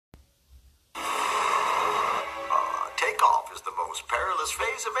takeoff is the most perilous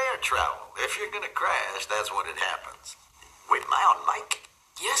phase of air travel. If you're gonna crash, that's when it happens. Wait, am I on mic?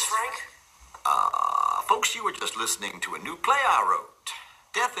 Yes, Frank? Folks, you were just listening to a new play I wrote.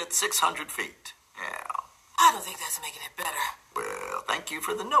 Death at 600 feet. Yeah. I don't think that's making it better. Well, thank you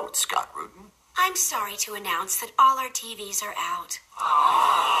for the note, Scott Rudin. I'm sorry to announce that all our TVs are out.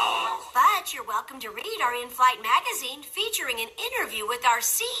 But you're welcome to read our in-flight magazine featuring an interview with our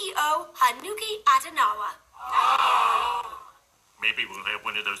CEO, Hanuki Atanawa. Maybe we'll have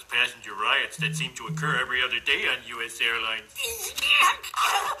one of those passenger riots that seem to occur every other day on U.S. airlines.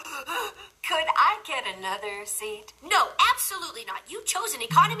 Could I get another seat? No, absolutely not. You chose an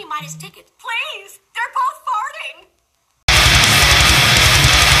economy minus ticket. Please! They're both farting!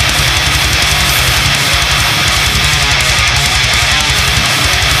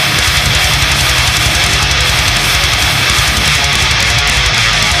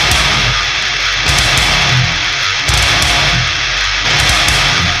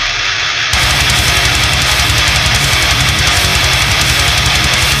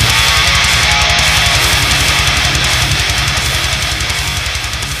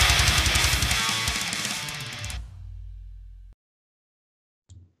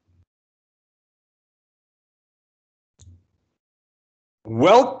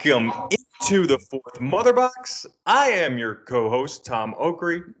 Welcome into the Fourth Mother Box. I am your co-host, Tom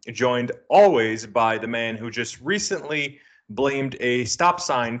Oakry, joined always by the man who just recently blamed a stop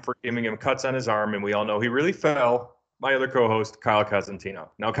sign for giving him cuts on his arm, and we all know he really fell, my other co-host, Kyle Cosentino.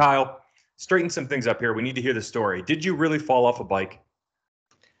 Now, Kyle, straighten some things up here. We need to hear the story. Did you really fall off a bike?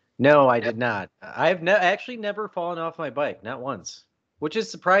 No, I did not. I've actually never fallen off my bike, not once, which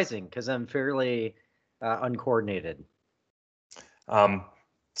is surprising because I'm fairly uncoordinated.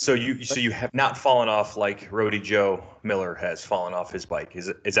 So you have not fallen off like Roadie Joe Miller has fallen off his bike.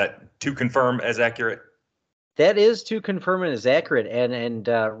 Is that to confirm as accurate? That is to confirm it as accurate, and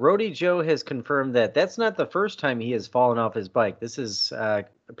Roadie Joe has confirmed that that's not the first time he has fallen off his bike. This is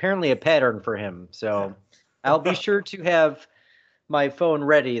apparently a pattern for him. So I'll be sure to have my phone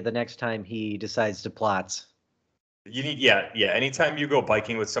ready the next time he decides to plots. You need, yeah. Anytime you go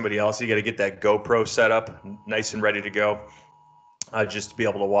biking with somebody else, you got to get that GoPro set up, nice and ready to go. Just to be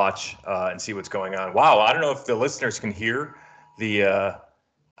able to watch and see what's going on. Wow, I don't know if the listeners can hear the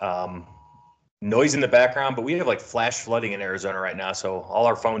noise in the background, but we have like flash flooding in Arizona right now, so all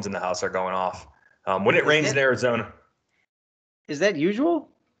our phones in the house are going off. When it rains in Arizona. Is that usual?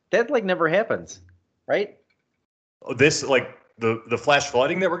 That like never happens, right? This like the flash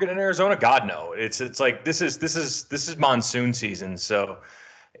flooding that we're getting in Arizona? God no. It's like this is monsoon season, so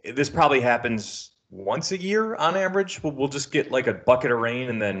this probably happens once a year on average. We'll just get like a bucket of rain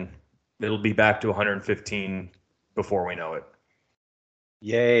and then it'll be back to 115 before we know it.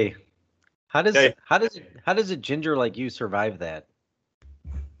 Yay. How does a ginger like you survive that?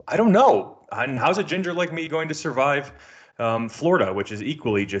 I don't know. And how's a ginger like me going to survive Florida, which is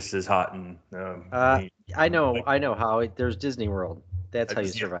equally just as hot? And I know how there's Disney World. That's how you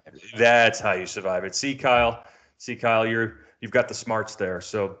survive it. That's how you survive it. See, Kyle, you've got the smarts there.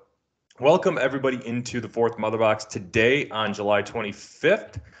 So welcome everybody into the Fourth Mother Box today on July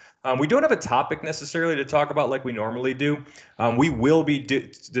 25th. We don't have a topic necessarily to talk about like we normally do. We will be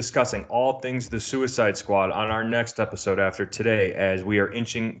discussing all things The Suicide Squad on our next episode after today, as we are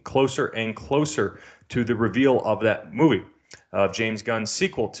inching closer and closer to the reveal of that movie, of James Gunn's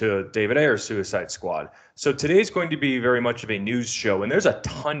sequel to David Ayer's Suicide Squad. So today's going to be very much of a news show, and there's a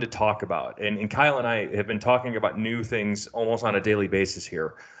ton to talk about. And Kyle and I have been talking about new things almost on a daily basis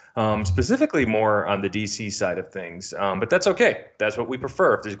here. Specifically more on the DC side of things, but that's okay. That's what we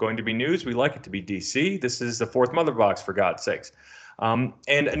prefer. If there's going to be news, we like it to be DC. This is the Fourth Mother Box, for God's sakes. And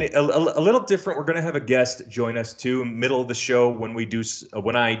a little different. We're going to have a guest join us too, middle of the show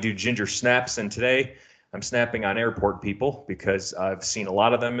when I do Ginger Snaps. And today I'm snapping on airport people because I've seen a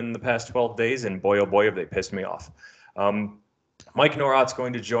lot of them in the past 12 days, and boy, oh boy, have they pissed me off. Mike Norot's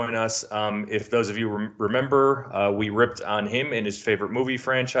going to join us. If those of you remember, we ripped on him in his favorite movie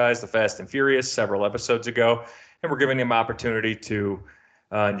franchise, The Fast and Furious, several episodes ago, and we're giving him opportunity to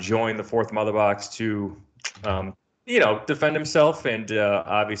join the Fourth Mother Box to, defend himself and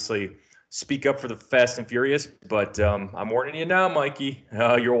obviously speak up for the Fast and Furious. But I'm warning you now, Mikey,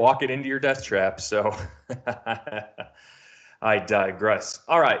 you're walking into your death trap. So I digress.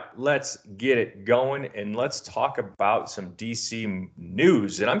 All right, let's get it going, and let's talk about some DC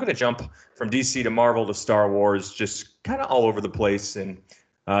news. And I'm going to jump from DC to Marvel to Star Wars, just kind of all over the place. And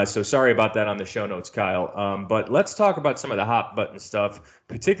so sorry about that on the show notes, Kyle. But let's talk about some of the hot button stuff.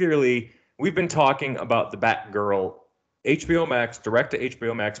 Particularly, we've been talking about the Batgirl HBO Max, direct to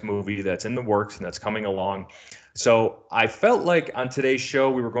HBO Max movie that's in the works and that's coming along. So I felt like on today's show,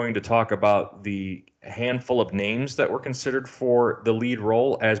 we were going to talk about the handful of names that were considered for the lead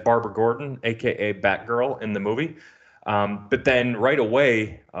role as Barbara Gordon, aka Batgirl, in the movie. But then right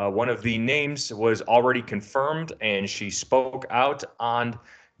away, one of the names was already confirmed, and she spoke out on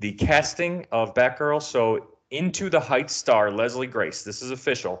the casting of Batgirl. So Into the Heights star Leslie Grace, this is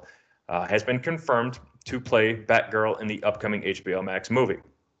official, has been confirmed to play Batgirl in the upcoming HBO Max movie.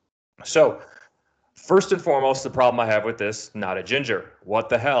 So first and foremost, the problem I have with this, not a ginger. What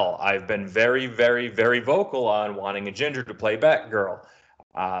the hell? I've been very, very, very vocal on wanting a ginger to play Batgirl.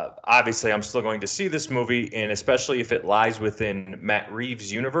 Obviously, I'm still going to see this movie, and especially if it lies within Matt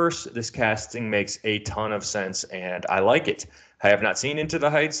Reeves' universe, this casting makes a ton of sense, and I like it. I have not seen Into the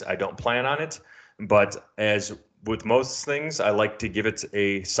Heights. I don't plan on it, but as with most things, I like to give it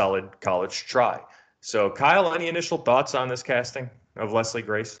a solid college try. So, Kyle, any initial thoughts on this casting of Leslie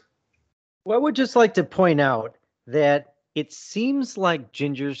Grace? Well, I would just like to point out that it seems like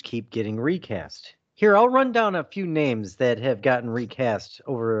gingers keep getting recast. Here, I'll run down a few names that have gotten recast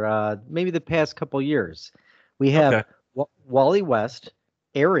over maybe the past couple years. We have Wally West,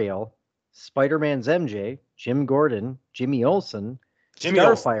 Ariel, Spider-Man's MJ, Jim Gordon, Jimmy Olsen,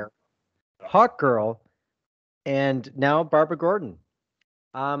 Starfire, Hawkgirl, and now Barbara Gordon.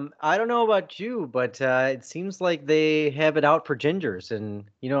 I don't know about you, but it seems like they have it out for gingers, and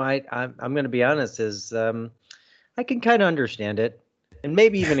I'm going to be honest, is I can kind of understand it, and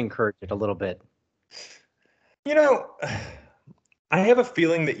maybe even encourage it a little bit. I have a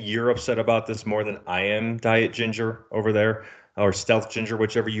feeling that you're upset about this more than I am, Diet Ginger over there, or Stealth Ginger,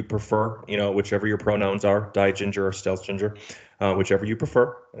 whichever you prefer, whichever your pronouns are, Diet Ginger or Stealth Ginger, whichever you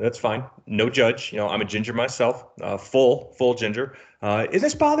prefer. That's fine. No judge. I'm a ginger myself, full ginger. And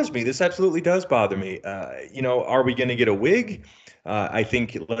this bothers me. This absolutely does bother me. Are we going to get a wig? I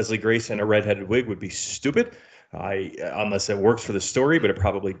think Leslie Grace in a redheaded wig would be stupid. Unless it works for the story, but it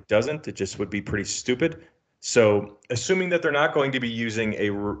probably doesn't. It just would be pretty stupid. So, assuming that they're not going to be using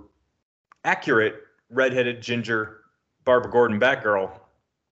a accurate redheaded ginger Barbara Gordon Batgirl,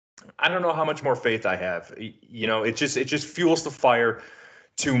 I don't know how much more faith I have. It just fuels the fire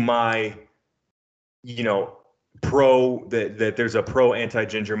to my, that there's a pro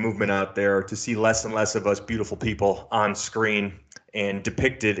anti-ginger movement out there, to see less and less of us beautiful people on screen and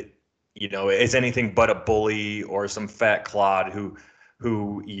depicted, as anything but a bully or some fat clod who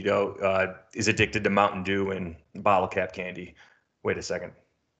is addicted to Mountain Dew and bottle cap candy. Wait a second.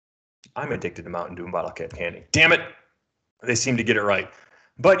 I'm addicted to Mountain Dew and bottle cap candy. Damn it. They seem to get it right.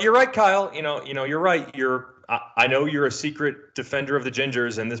 But you're right, Kyle. You're right. I know you're a secret defender of the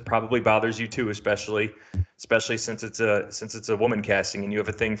gingers, and this probably bothers you too, especially since it's a woman casting and you have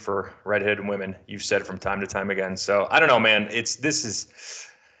a thing for redheaded women. You've said from time to time again. So I don't know, man.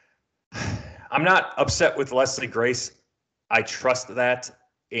 I'm not upset with Leslie Grace. I trust that.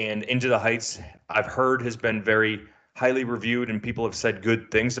 And Into the Heights, I've heard, has been very highly reviewed and people have said good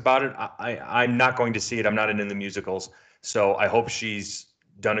things about it. I'm not going to see it. I'm not into the musicals. So I hope she's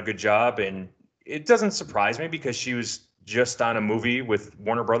done a good job. And it doesn't surprise me because she was just on a movie with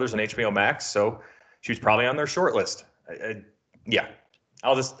Warner Brothers and HBO Max. So she was probably on their short list. Yeah,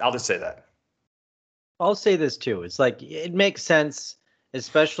 I'll just say that. I'll say this too. It's like, it makes sense,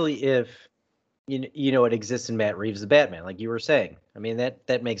 especially if it exists in Matt Reeves' The Batman, like you were saying. I mean,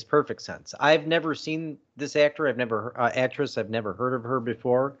 that makes perfect sense. I've never seen this actor. I've never heard of her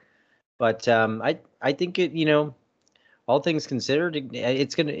before. But I think it, all things considered,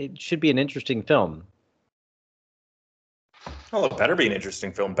 it should be an interesting film. Well, it better be an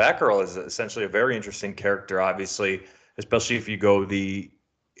interesting film. Batgirl is essentially a very interesting character, obviously, especially if you go the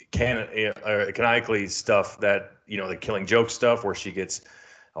canonically stuff that, the Killing Joke stuff where she gets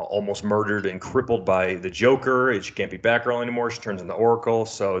almost murdered and crippled by the Joker, and she can't be Batgirl anymore. She turns into Oracle.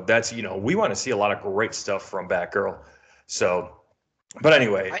 So that's, we want to see a lot of great stuff from Batgirl. So, but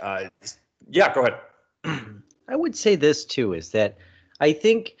anyway, yeah, go ahead. I would say this too, is that I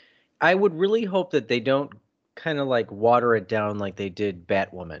think I would really hope that they don't kind of like water it down like they did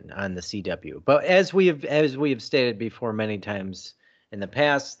Batwoman on the CW. But as we have stated before many times in the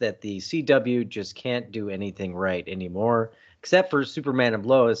past, that the CW just can't do anything right anymore, except for Superman and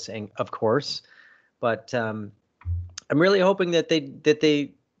Lois, and of course. But I'm really hoping that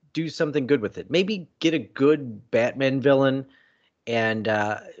they do something good with it. Maybe get a good Batman villain and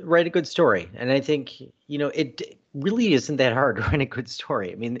write a good story. And I think, it really isn't that hard to write a good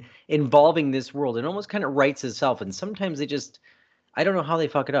story. I mean, involving this world, it almost kind of writes itself. And sometimes I don't know how they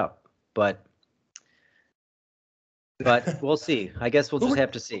fuck it up, but we'll see. I guess we'll just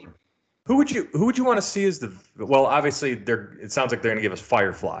have to see. Who would you want to see as the well? Obviously, it sounds like they're going to give us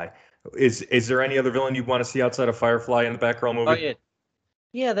Firefly. Is there any other villain you want to see outside of Firefly in the Batgirl movie? Oh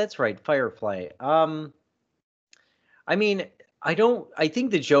yeah, that's right, Firefly. I mean, I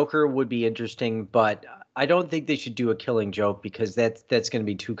think the Joker would be interesting, but I don't think they should do a Killing Joke because that's going to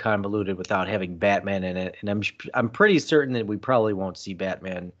be too convoluted without having Batman in it, and I'm pretty certain that we probably won't see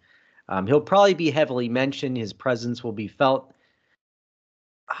Batman. He'll probably be heavily mentioned. His presence will be felt.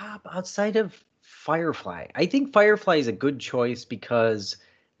 Outside of Firefly, I think Firefly is a good choice because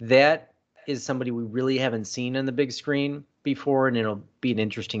that is somebody we really haven't seen on the big screen before, and it'll be an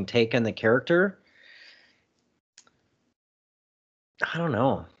interesting take on the character. I don't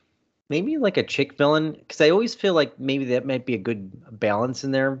know. Maybe like a chick villain, because I always feel like maybe that might be a good balance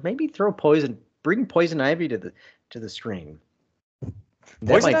in there. Maybe bring Poison Ivy to the screen.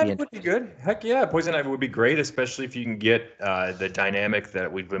 Poison Ivy would be good. Heck yeah, Poison Ivy would be great, especially if you can get the dynamic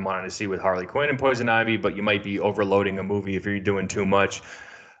that we've been wanting to see with Harley Quinn and Poison Ivy. But you might be overloading a movie if you're doing too much.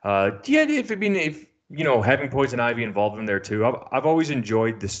 If having Poison Ivy involved in there too. I've always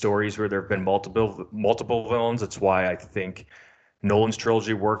enjoyed the stories where there have been multiple villains. That's why I think Nolan's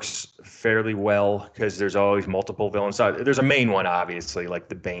trilogy works fairly well because there's always multiple villains. There's a main one, obviously, like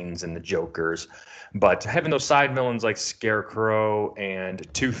the Banes and the Jokers, but having those side villains like Scarecrow and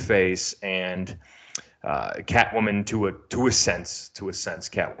Two-Face and Catwoman to a sense,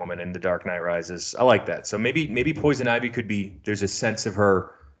 Catwoman in The Dark Knight Rises, I like that. So maybe Poison Ivy could be. There's a sense of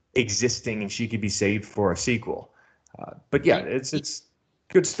her existing and she could be saved for a sequel. But yeah, it's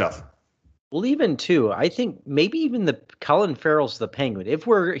good stuff. Well, even too, I think maybe even the Colin Farrell's the Penguin. If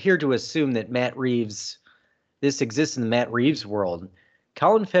we're here to assume that this exists in the Matt Reeves world,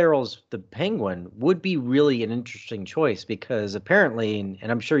 Colin Farrell's the Penguin would be really an interesting choice because apparently, and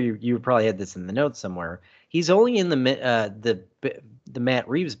I'm sure you probably had this in the notes somewhere, he's only in the Matt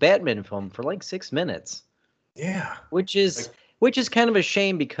Reeves Batman film for like 6 minutes. Yeah, which is kind of a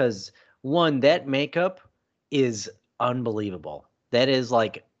shame because one, that makeup is unbelievable. That is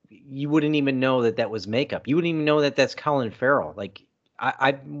like. You wouldn't even know that was makeup. You wouldn't even know that that's Colin Farrell. Like,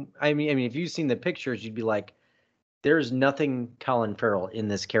 I mean, if you've seen the pictures, you'd be like, "There's nothing Colin Farrell in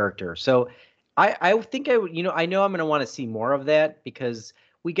this character." So, I think I would. I know I'm going to want to see more of that because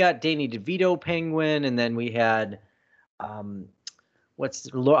we got Danny DeVito Penguin, and then we had, Robin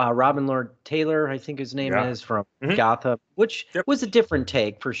Lord Taylor, I think his name is from Gotham, which was a different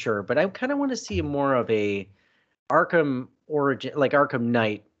take for sure. But I kind of want to see more of a Arkham origin, like Arkham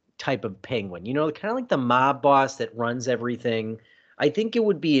Knight type of Penguin, kind of like the mob boss that runs everything. I think it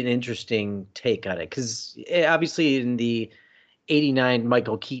would be an interesting take on it because obviously in the 89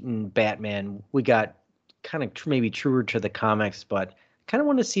 Michael Keaton Batman, we got kind of maybe truer to the comics, but kind of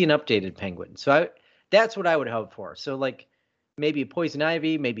want to see an updated Penguin. So that's what I would hope for. So like maybe a Poison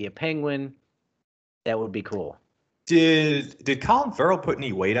Ivy, maybe a Penguin. That would be cool. Did Colin Farrell put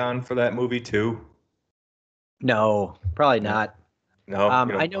any weight on for that movie too? No, probably not. No,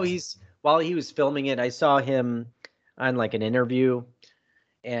 I know while he was filming it, I saw him on like an interview,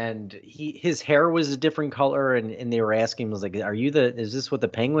 and his hair was a different color, and they were asking him, was like, is this what the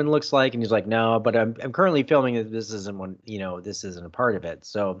Penguin looks like? And he's like, no, but I'm currently filming it. This isn't one, this isn't a part of it.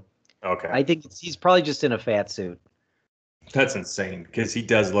 So okay, I think he's probably just in a fat suit. That's insane because he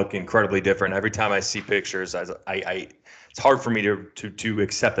does look incredibly different. Every time I see pictures, it's hard for me to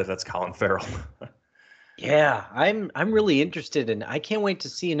accept that that's Colin Farrell. Yeah, I'm really interested in. I can't wait to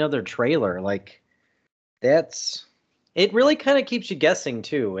see another trailer. Like, it really kind of keeps you guessing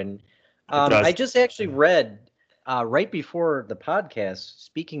too. And I just actually read right before the podcast.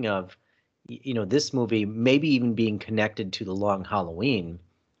 Speaking of, this movie maybe even being connected to the Long Halloween,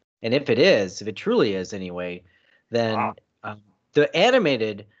 and if it truly is anyway, then the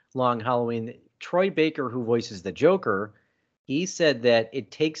animated Long Halloween, Troy Baker, who voices the Joker, he said that it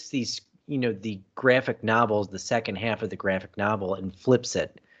takes these. The graphic novels, the second half of the graphic novel, and flips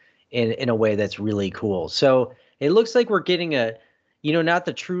it in a way that's really cool. So it looks like we're getting not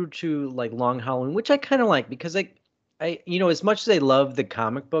the true to like Long Halloween, which I kind of like because I as much as I love the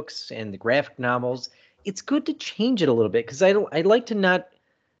comic books and the graphic novels, it's good to change it a little bit because I like to not,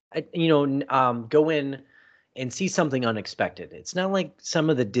 go in and see something unexpected. It's not like some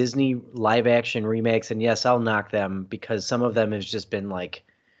of the Disney live action remakes, and yes, I'll knock them because some of them has just been like,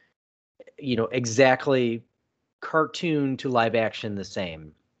 exactly cartoon to live action the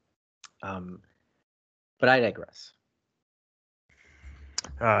same. But I digress.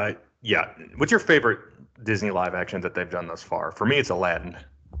 Yeah. What's your favorite Disney live action that they've done thus far? For me, it's Aladdin.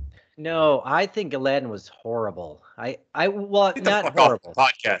 No, I think Aladdin was horrible. Not horrible.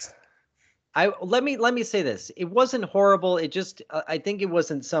 Podcast. Let me say this. It wasn't horrible. It just I think it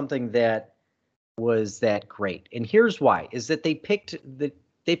wasn't something that was that great. And here's why: is that they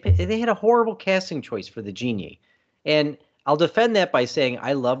had a horrible casting choice for the genie. And I'll defend that by saying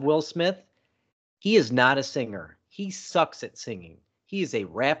I love Will Smith. He is not a singer. He sucks at singing. He is a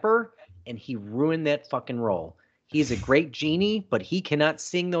rapper, and he ruined that fucking role. He's a great genie, but he cannot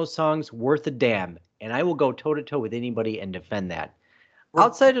sing those songs worth a damn. And I will go toe to toe with anybody and defend that.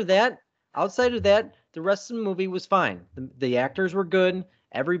 Outside of that, the rest of the movie was fine. The actors were good.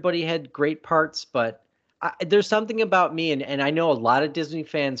 Everybody had great parts, but there's something about me, and I know a lot of Disney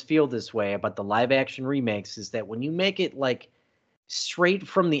fans feel this way about the live action remakes, is that when you make it like straight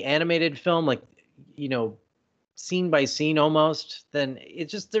from the animated film, like, you know, scene by scene almost, then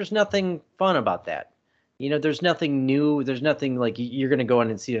there's nothing fun about that. You know, there's nothing new. There's nothing like you're going to go in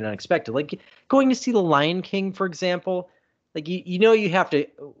and see it unexpected. Like going to see The Lion King, for example, like, you know, you have to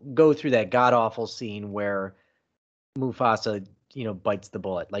go through that god awful scene where Mufasa, you know, bites the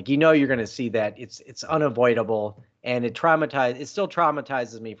bullet. Like, you know, you're going to see that. It's unavoidable, and it still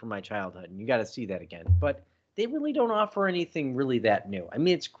traumatizes me from my childhood, and you got to see that again. But they really don't offer anything really that new. I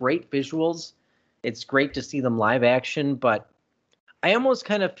mean, it's great visuals. It's great to see them live action, but I almost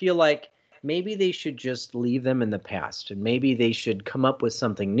kind of feel like maybe they should just leave them in the past, and maybe they should come up with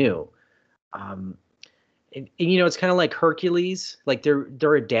something new. And, you know, it's kind of like Hercules, like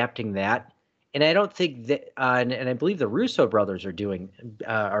they're adapting that. And I don't think that, and I believe the Russo brothers are doing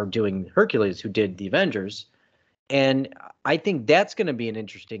Hercules, who did the Avengers. And I think that's going to be an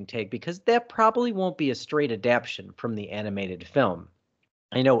interesting take, because that probably won't be a straight adaptation from the animated film.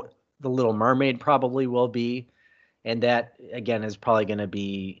 I know The Little Mermaid probably will be, and that, again, is probably going to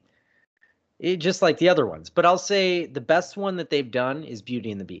be just like the other ones. But I'll say the best one that they've done is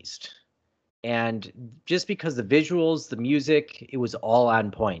Beauty and the Beast. And just because the visuals, the music, it was all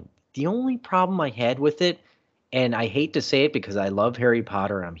on point. The only problem I had with it, and I hate to say it because I love Harry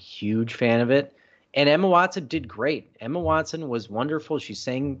Potter and I'm a huge fan of it, and Emma Watson did great. Emma Watson was wonderful. She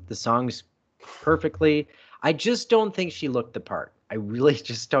sang the songs perfectly. I just don't think she looked the part. I really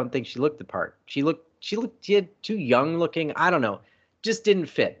just don't think she looked the part. She looked too young looking. I don't know. Just didn't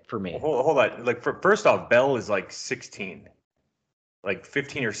fit for me. Hold on. Like, first off, Belle is like 16, like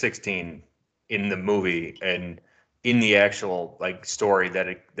 15 or 16 in the movie and in the actual like story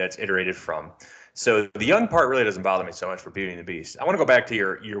that's iterated from. So the young part really doesn't bother me so much for Beauty and the Beast. I want to go back to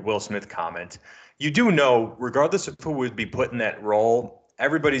your Will Smith comment. You do know, regardless of who would be put in that role,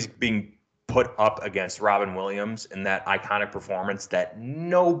 everybody's being put up against Robin Williams in that iconic performance that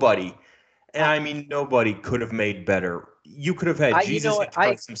nobody, and I mean nobody, could have made better. You could have had Jesus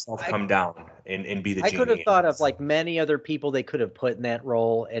Christ himself come down and be the genie. I could have thought of like many other people they could have put in that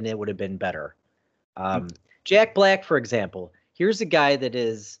role, and it would have been better. Jack Black, for example, here's a guy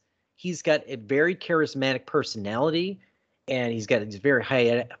he's got a very charismatic personality, and he's got a very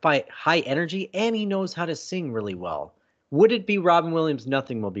high energy, and he knows how to sing really well. Would it be Robin Williams?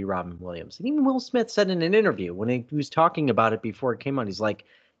 Nothing will be Robin Williams. And even Will Smith said in an interview when he was talking about it before it came out, he's like,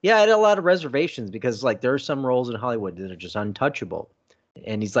 yeah, I had a lot of reservations because like there are some roles in Hollywood that are just untouchable.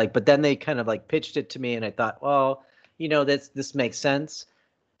 And he's like, but then they kind of like pitched it to me, and I thought, well, you know, this makes sense.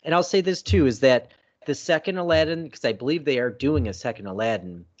 And I'll say this too, is that the second Aladdin, because I believe they are doing a second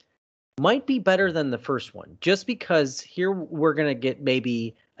Aladdin, might be better than the first one, just because here we're going to get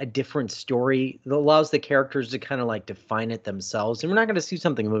maybe a different story that allows the characters to kind of like define it themselves. And we're not going to see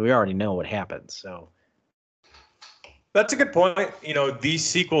something that we already know what happens. So that's a good point. You know, these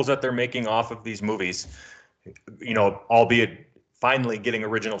sequels that they're making off of these movies, you know, albeit finally getting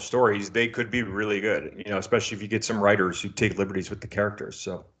original stories, they could be really good, you know, especially if you get some writers who take liberties with the characters.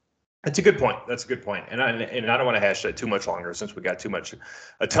 So that's a good point. That's a good point. And I don't want to hash that too much longer since we got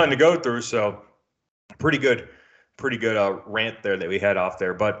a ton to go through. So pretty good rant there that we had off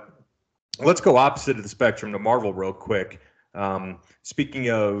there. But let's go opposite of the spectrum to Marvel real quick.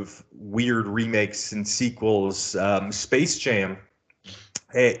 Speaking of weird remakes and sequels, Space Jam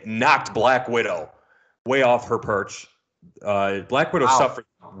knocked Black Widow way off her perch. Black Widow suffered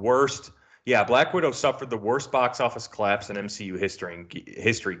the worst. Yeah, Black Widow suffered the worst box office collapse in MCU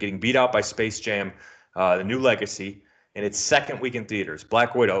history, getting beat out by Space Jam, The New Legacy, in its second week in theaters.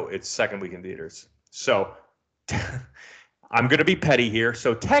 Black Widow, its second week in theaters. So I'm going to be petty here.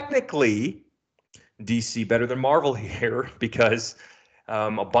 So technically, DC better than Marvel here because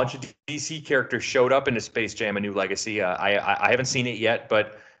a bunch of DC characters showed up into Space Jam: A New Legacy. I haven't seen it yet,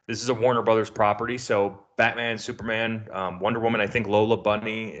 but this is a Warner Brothers property, so Batman, Superman, Wonder Woman. I think Lola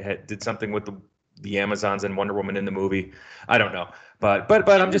Bunny did something with the Amazons and Wonder Woman in the movie. I don't know, but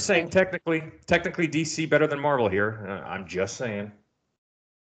I'm just saying technically DC better than Marvel here. I'm just saying.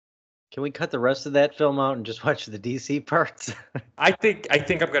 Can we cut the rest of that film out and just watch the DC parts? I think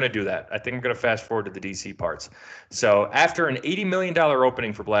I'm going to do that. I think I'm going to fast forward to the DC parts. So after an $80 million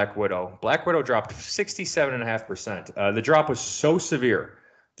opening for Black Widow dropped 67.5%. The drop was so severe.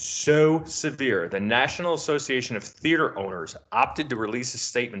 The National Association of Theater Owners opted to release a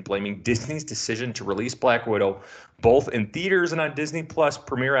statement blaming Disney's decision to release Black Widow both in theaters and on Disney Plus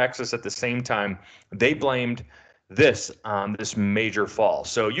Premier Access at the same time. They blamed this major fall.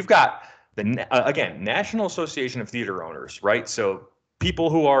 So you've got again, National Association of Theater Owners, right? So people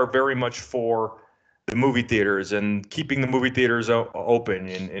who are very much for the movie theaters and keeping the movie theaters open,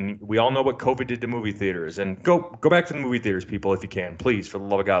 and we all know what COVID did to movie theaters. And go back to the movie theaters, people, if you can, please, for the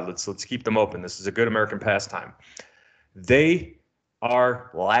love of God, let's keep them open. This is a good American pastime. They are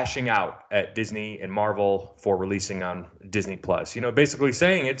lashing out at Disney and Marvel for releasing on Disney Plus. Basically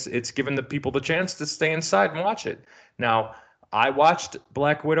saying it's giving the people the chance to stay inside and watch it. Now, I watched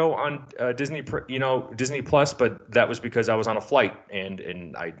Black Widow on Disney Plus, but that was because I was on a flight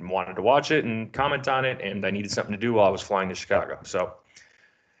and I wanted to watch it and comment on it, and I needed something to do while I was flying to Chicago. So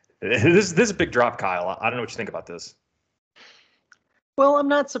this is a big drop, Kyle. I don't know what you think about this. Well, I'm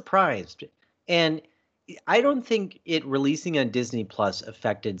not surprised, and I don't think it releasing on Disney Plus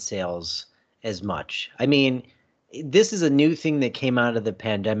affected sales as much. I mean, this is a new thing that came out of the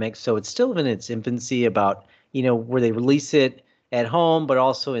pandemic, so it's still in its infancy about, where they release it at home, but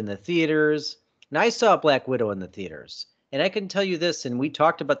also in the theaters. And I saw Black Widow in the theaters, and I can tell you this, and we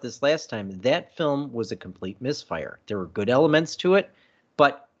talked about this last time, that film was a complete misfire. There were good elements to it,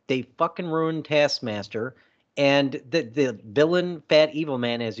 but they fucking ruined Taskmaster, and the villain, Fat Evil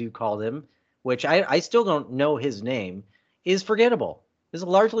Man, as you called him, which I still don't know his name, is forgettable. Is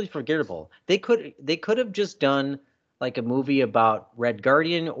largely forgettable. They could have just done like a movie about Red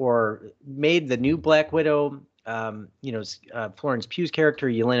Guardian, or made the new Black Widow, Florence Pugh's character,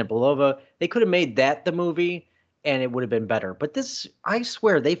 Yelena Belova. They could have made that the movie, and it would have been better. But this, I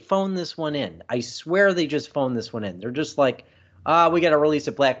swear, they phoned this one in. I swear they just phoned this one in. They're just like, we got to release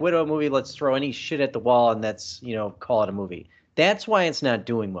a Black Widow movie. Let's throw any shit at the wall, and that's, call it a movie. That's why it's not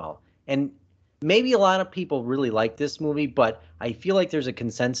doing well. And maybe a lot of people really like this movie, but I feel like there's a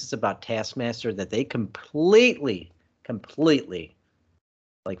consensus about Taskmaster that they completely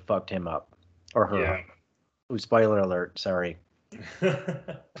like fucked him up, or her. Yeah. Ooh, spoiler alert. Sorry.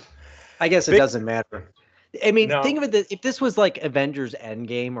 I guess it doesn't matter. I mean, think of it, if this was like Avengers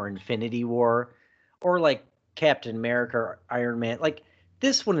Endgame or Infinity War, or like Captain America or Iron Man, like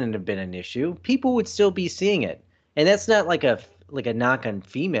this wouldn't have been an issue. People would still be seeing it. And that's not like a knock on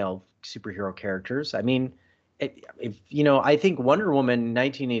female superhero characters. I mean, I think Wonder Woman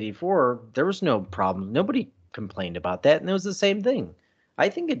 1984, there was no problem. Nobody complained about that, and it was the same thing. I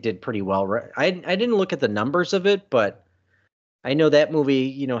think it did pretty well. I didn't look at the numbers of it, but I know that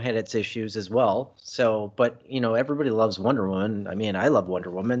movie, had its issues as well. So, but everybody loves Wonder Woman. I mean, I love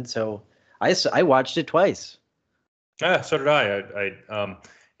Wonder Woman, so I watched it twice. Yeah, so did I.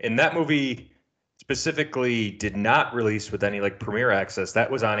 And that movie specifically did not release with any like Premier Access.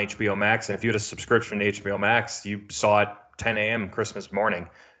 That was on HBO Max, and if you had a subscription to HBO Max, you saw it 10 a.m. Christmas morning,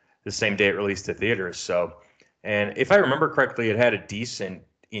 the same day it released to theaters. So, and if I remember correctly, it had a decent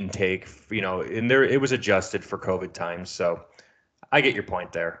intake, and there it was adjusted for COVID times. So I get your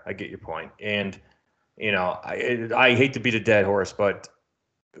point there. And I hate to beat a dead horse, but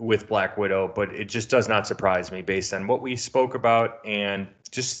with Black Widow, but it just does not surprise me based on what we spoke about and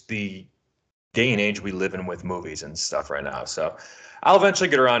just the day and age we live in with movies and stuff right now. So I'll eventually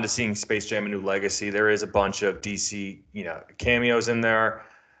get around to seeing Space Jam: A New Legacy. There is a bunch of DC, cameos in there.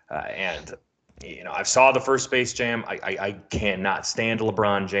 And I saw the first Space Jam. I cannot stand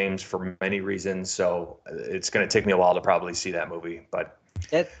LeBron James for many reasons. So it's going to take me a while to probably see that movie, but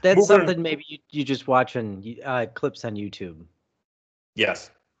that's something maybe you just watch on clips on YouTube.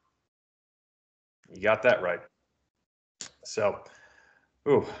 Yes. You got that right. So,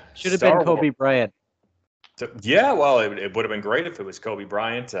 should have been Kobe Bryant. Yeah, well, it would have been great if it was Kobe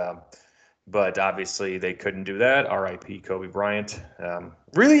Bryant, but obviously they couldn't do that. R.I.P. Kobe Bryant.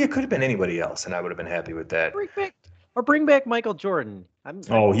 Really, it could have been anybody else, and I would have been happy with that. Bring back Michael Jordan.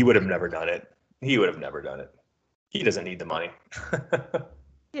 He would have never done it. He doesn't need the money.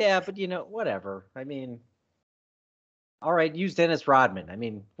 Yeah, but whatever. I mean, all right, use Dennis Rodman. I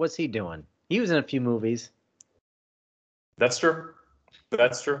mean, what's he doing? He was in a few movies. That's true.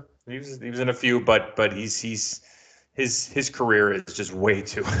 He was in a few, but his career is just way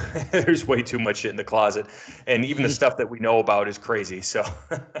too. There's way too much shit in the closet, and even the stuff that we know about is crazy. So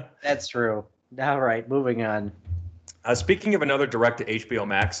that's true. All right, moving on. Speaking of another direct to HBO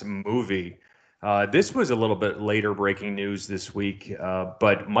Max movie, This was a little bit later breaking news this week,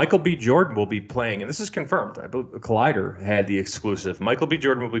 but Michael B. Jordan will be playing, and this is confirmed. I believe Collider had the exclusive. Michael B.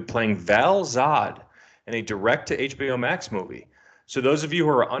 Jordan will be playing Val Zod in a direct-to-HBO Max movie. So those of you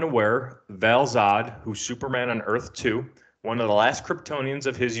who are unaware, Val Zod, who's Superman on Earth 2, one of the last Kryptonians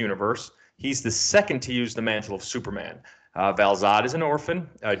of his universe, he's the second to use the mantle of Superman. Val Zod is an orphan.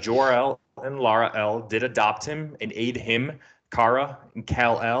 Jor-El and Lara-El did adopt him and aid him, Kara and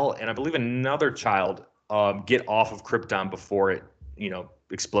Kal-El, and I believe another child get off of Krypton before it,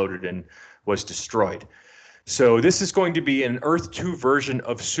 exploded and was destroyed. So this is going to be an Earth 2 version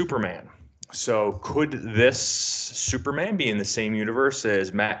of Superman. So could this Superman be in the same universe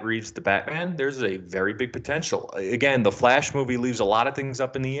as Matt Reeves' The Batman? There's a very big potential. Again, the Flash movie leaves a lot of things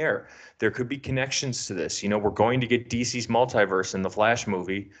up in the air. There could be connections to this. We're going to get DC's multiverse in the Flash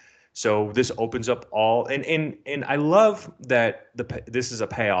movie. So this opens up all, and I love that this is a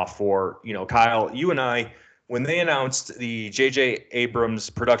payoff for, Kyle, you and I, when they announced the J.J. Abrams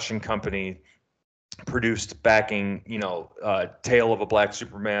production company produced backing, Tale of a Black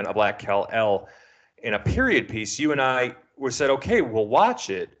Superman, a Black Kal-El in a period piece, you and I said, okay, we'll watch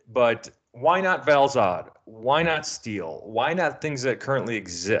it, but why not Val Zod? Why not Steel? Why not things that currently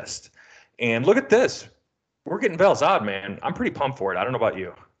exist? And look at this. We're getting Val Zod, man. I'm pretty pumped for it. I don't know about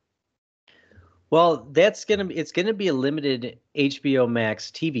you. Well, it's gonna be a limited HBO Max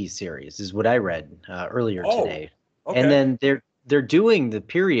TV series, is what I read earlier today. Okay. And then they're doing the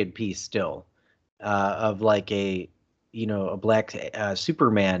period piece still of like a black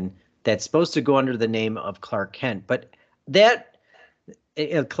Superman that's supposed to go under the name of Clark Kent, but that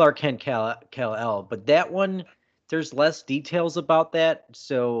Clark Kent Kal-El, but that one there's less details about that,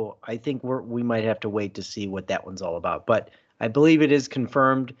 so I think we might have to wait to see what that one's all about. But I believe it is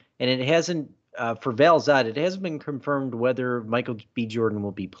confirmed, and it hasn't. For Val Zod, it hasn't been confirmed whether Michael B. Jordan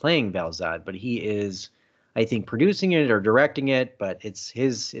will be playing Val Zod, but he is, I think, producing it or directing it. But it's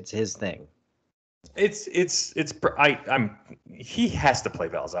his thing. He has to play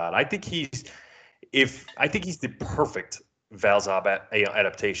Val Zod. I think he's the perfect Val Zod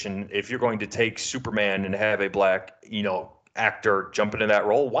adaptation. If you're going to take Superman and have a black, actor jump into that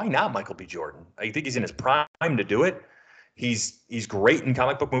role, why not Michael B. Jordan? I think he's in his prime to do it. He's great in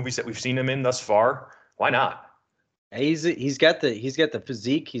comic book movies that we've seen him in thus far. Why not? He's got the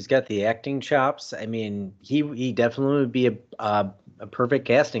physique. He's got the acting chops. I mean, he definitely would be a perfect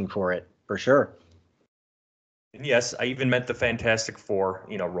casting for it, for sure. And yes, I even meant the Fantastic Four,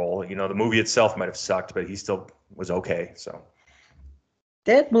 role. The movie itself might have sucked, but he still was okay. So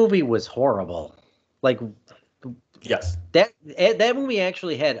that movie was horrible. Like, yes, that movie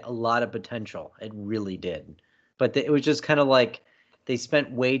actually had a lot of potential. It really did. But it was just kind of like they spent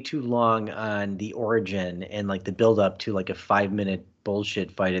way too long on the origin and like the build up to like a 5-minute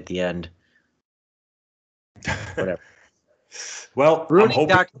bullshit fight at the end. Whatever. Well, ruining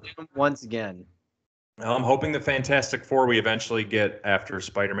Doctor Doom once again. I'm hoping the Fantastic Four we eventually get after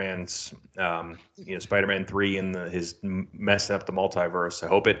Spider-Man's, Spider-Man 3 and his messing up the multiverse. I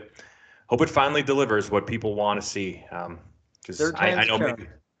hope it finally delivers what people want to see. Because I know maybe.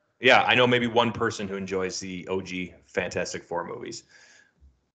 Yeah, I know maybe one person who enjoys the OG Fantastic Four movies.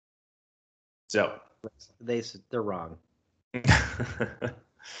 So they're wrong.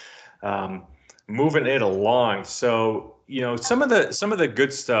 Moving it along. So, some of the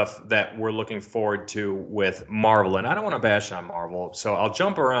good stuff that we're looking forward to with Marvel, and I don't want to bash on Marvel, so I'll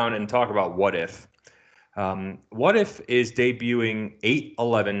jump around and talk about What If. What If is debuting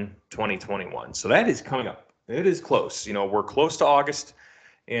 8/11/2021. So that is coming up. It is close. We're close to August.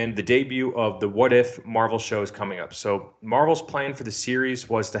 And the debut of the What If Marvel show is coming up. So Marvel's plan for the series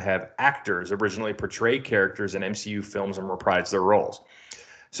was to have actors originally portray characters in MCU films and reprise their roles.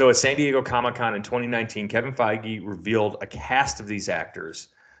 So at San Diego Comic-Con in 2019, Kevin Feige revealed a cast of these actors,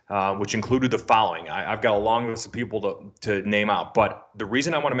 which included the following. I've got a long list of people to name out. But the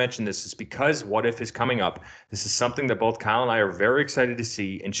reason I want to mention this is because What If is coming up. This is something that both Kyle and I are very excited to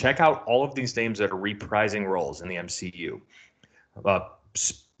see. And check out all of these names that are reprising roles in the MCU.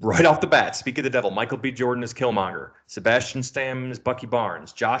 Right off the bat, speak of the devil, Michael B. Jordan as Killmonger, Sebastian Stan as Bucky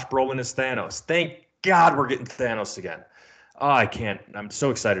Barnes, Josh Brolin as Thanos. Thank God we're getting Thanos again. Oh, I can't. I'm so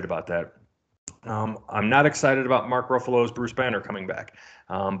excited about that. I'm not excited about Mark Ruffalo's Bruce Banner coming back,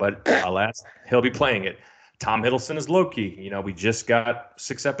 but alas, he'll be playing it. Tom Hiddleston as Loki. We just got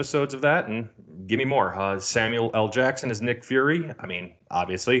 6 episodes of that, and give me more. Samuel L. Jackson as Nick Fury. I mean,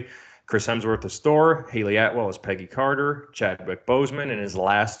 obviously. Chris Hemsworth as Thor, Haley Atwell as Peggy Carter, Chadwick Boseman in his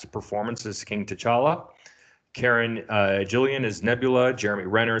last performance as King T'Challa, Karen Gillian as Nebula, Jeremy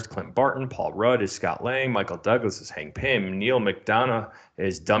Renner as Clint Barton, Paul Rudd as Scott Lang, Michael Douglas as Hank Pym, Neil McDonough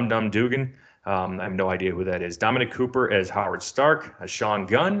as Dum Dum Dugan, I have no idea who that is. Dominic Cooper as Howard Stark, Sean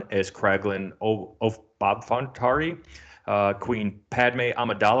Gunn as Kraglin Bobfontari, Queen Padme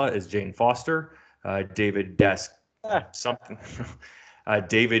Amidala as Jane Foster, David Dask something,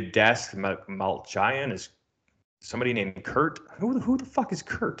 David Dask Malchayan as somebody named Kurt. Who the fuck is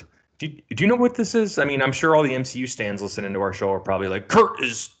Kurt? Do you know what this is? I mean, I'm sure all the MCU stands listening to our show are probably like, Kurt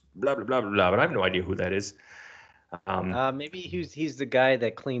is blah, blah, blah, blah, blah, but I have no idea who that is. Maybe he's the guy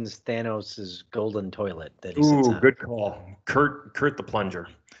that cleans Thanos' golden toilet that he sits on. Good call. Kurt the Plunger.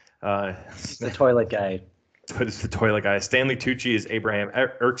 He's the toilet guy. It's the toilet guy. Stanley Tucci is Abraham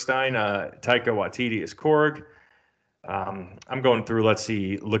Erskine. Taika Waititi is Korg. I'm going through, let's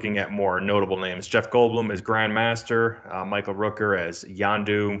see, looking at more notable names. Jeff Goldblum is Grandmaster. Michael Rooker as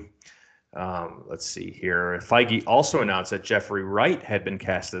Yondu. Let's see here. Feige also announced that Jeffrey Wright had been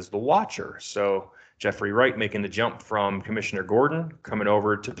cast as the Watcher. So Jeffrey Wright making the jump from Commissioner Gordon, coming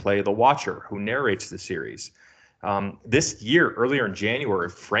over to play the Watcher, who narrates the series. This year, earlier in January,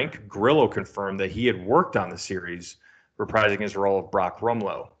 Frank Grillo confirmed that he had worked on the series, reprising his role of Brock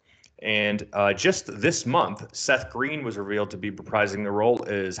Rumlow. And just this month, Seth Green was revealed to be reprising the role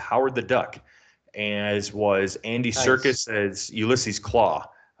as Howard the Duck, as was Andy Serkis as Ulysses Claw.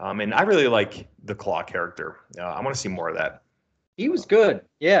 And I really like the Claw character. I want to see more of that. He was good.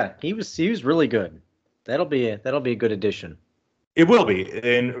 Yeah, he was really good. That'll be a good addition. It will be.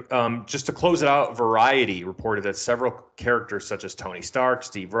 And just to close it out, Variety reported that several characters such as Tony Stark,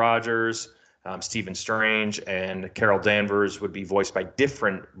 Steve Rogers, Stephen Strange, and Carol Danvers would be voiced by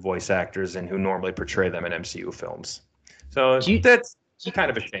different voice actors and who normally portray them in MCU films. So that's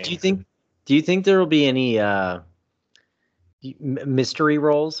kind of a shame. Do you think there will be any mystery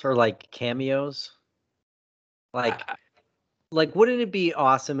roles or like cameos? Like wouldn't it be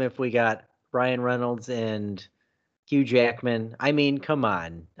awesome if we got Ryan Reynolds and Hugh Jackman? I mean, come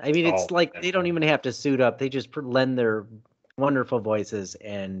on. I mean, it's they don't even have to suit up. They just lend their wonderful voices,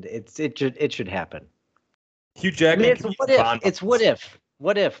 and it should happen. Hugh Jackman. I mean, it's what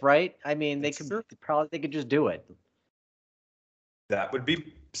if, right? I mean, they could just do it. That would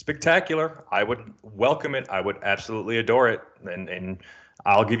be spectacular. I would welcome it. I would absolutely adore it. And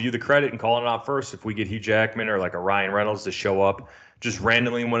I'll give you the credit and call it out first if we get Hugh Jackman or like a Ryan Reynolds to show up just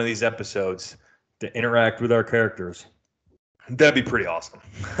randomly in one of these episodes to interact with our characters. That'd be pretty awesome.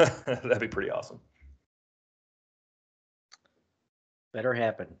 That'd be pretty awesome. Better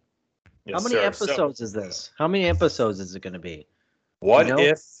happen. Yes, How many episodes is this? How many episodes is it going to be? What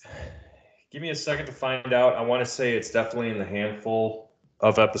if? Give me a second to find out. I want to say it's definitely in the handful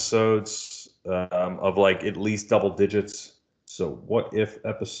of episodes of like at least double digits. So what if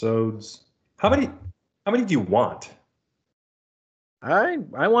episodes? How many do you want? I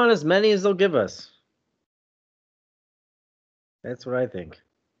want as many as they'll give us. That's what I think.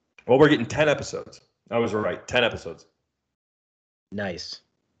 Well, we're getting 10 episodes. I was right. 10 episodes. Nice.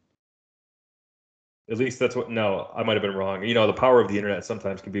 At least that's what. No, I might have been wrong. You know, the power of the internet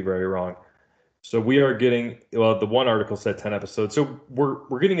sometimes can be very wrong. So we are getting. Well, the one article said 10 episodes. So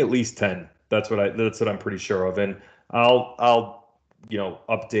we're getting at least 10. That's what I'm pretty sure of. And I'll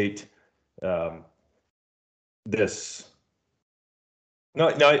update this. No,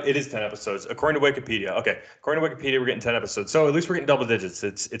 it is 10 episodes according to Wikipedia. Okay, according to Wikipedia, we're getting 10 episodes. So at least we're getting double digits.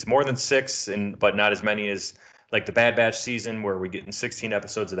 It's more than 6, but not as many as like the Bad Batch season where we're getting 16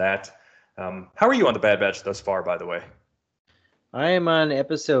 episodes of that. How are you on the Bad Batch thus far, by the way? I am on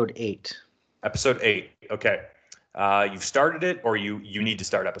episode 8. Episode 8. Okay. You've started it, or you need to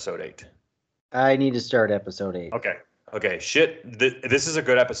start episode 8? I need to start episode 8. Okay. Shit. This is a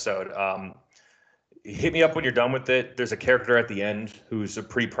good episode. Hit me up when you're done with it. There's a character at the end who's a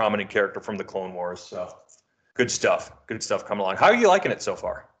pretty prominent character from the Clone Wars. So good stuff. Good stuff coming along. How are you liking it so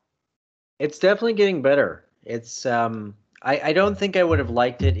far? It's definitely getting better. It's I don't think I would have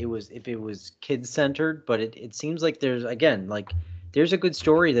liked it. If it was kid centered, but it seems like there's a good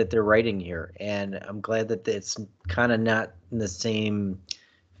story that they're writing here, and I'm glad that it's kind of not in the same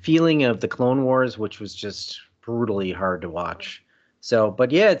feeling of the Clone Wars, which was just brutally hard to watch. So, but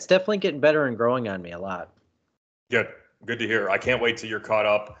yeah, it's definitely getting better and growing on me a lot. Good to hear. I can't wait till you're caught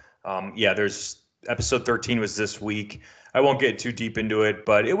up. There's episode 13 was this week. I won't get too deep into it,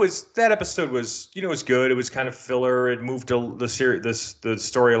 but that episode was good. It was kind of filler. It moved the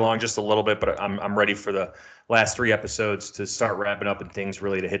story along just a little bit, but I'm ready for the last 3 episodes to start wrapping up and things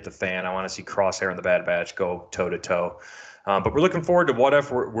really to hit the fan. I want to see Crosshair and the Bad Batch go toe to toe. But we're looking forward to What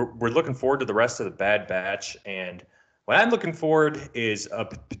If. We're looking forward to the rest of the Bad Batch, and what I'm looking forward is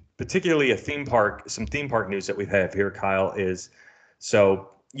particularly some theme park news that we have here, Kyle, is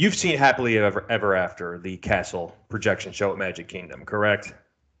so you've seen Happily Ever After, the castle projection show at Magic Kingdom, correct?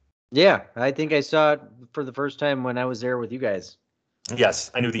 Yeah, I think I saw it for the first time when I was there with you guys.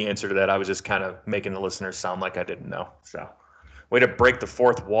 Yes, I knew the answer to that. I was just kind of making the listeners sound like I didn't know. So, way to break the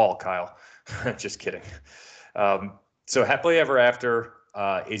fourth wall, Kyle. Just kidding. So, Happily Ever After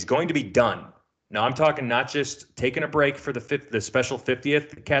is going to be done. Now, I'm talking not just taking a break for the special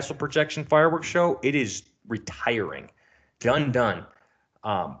 50th Castle Projection Fireworks Show. It is retiring. Done.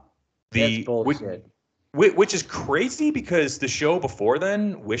 That's bullshit. Which is crazy because the show before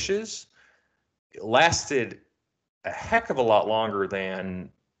then, Wishes, lasted a heck of a lot longer than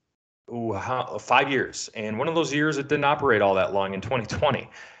 5 years. And one of those years it didn't operate all that long in 2020.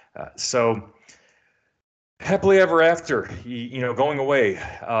 So Happily Ever After, going away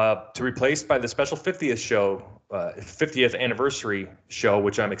to replaced by the special 50th show, 50th anniversary show,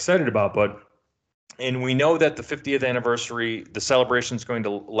 which I'm excited about. And we know that the 50th anniversary, the celebration is going to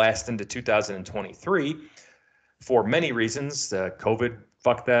last into 2023 for many reasons. COVID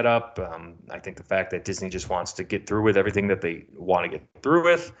fucked that up. I think the fact that Disney just wants to get through with everything that they want to get through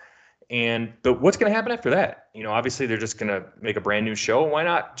with. But what's going to happen after that? Obviously they're just going to make a brand new show. Why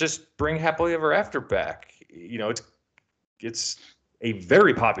not just bring Happily Ever After back? It's a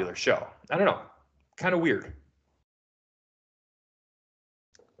very popular show. I don't know, kind of weird.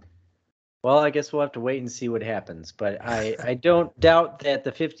 Well, I guess we'll have to wait and see what happens. But I don't doubt that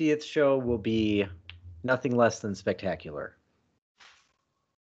the 50th show will be nothing less than spectacular.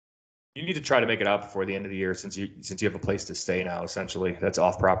 You need to try to make it out before the end of the year since you have a place to stay now, essentially. That's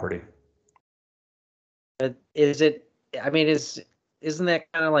off property. But isn't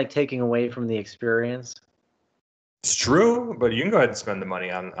that kind of like taking away from the experience? It's true, but you can go ahead and spend the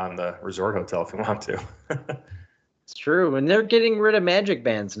money on the resort hotel if you want to. It's true. And they're getting rid of magic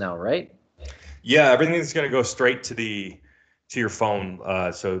bands now, right? Yeah, everything's going to go straight to your phone.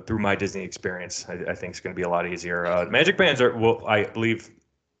 So through My Disney Experience, I think it's going to be a lot easier. Magic bands I believe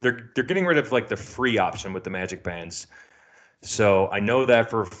they're getting rid of like the free option with the magic bands. So I know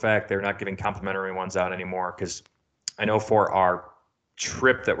that for a fact they're not giving complimentary ones out anymore, because I know for our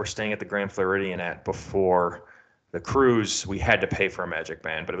trip that we're staying at the Grand Floridian at before the cruise, we had to pay for a magic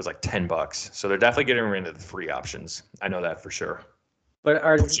band, but it was like $10. So they're definitely getting rid of the free options. I know that for sure. But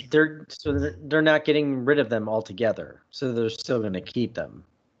they're not getting rid of them altogether. So they're still going to keep them.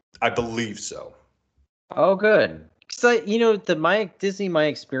 I believe so. Oh, good. Because the My Disney My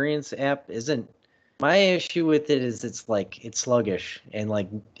Experience app isn't. My issue with it is it's sluggish and like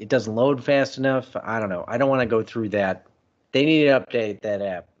it doesn't load fast enough. I don't know. I don't want to go through that. They need to update that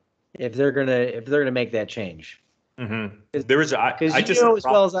app if they're gonna make that change. Mm-hmm. There is because you know as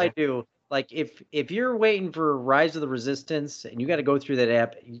well as I do. Like if you're waiting for Rise of the Resistance and you got to go through that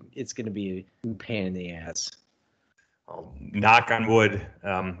app, it's going to be a pain in the ass. Knock on wood.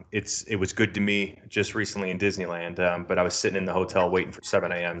 It was good to me just recently in Disneyland, but I was sitting in the hotel waiting for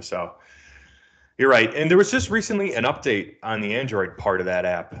 7 a.m. So you're right. And there was just recently an update on the Android part of that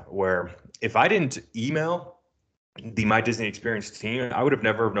app where if I didn't email the My Disney Experience team, I would have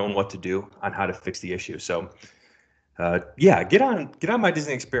never known what to do on how to fix the issue. So get on My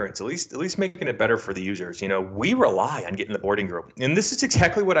Disney Experience, at least making it better for the users. We rely on getting the boarding group. And this is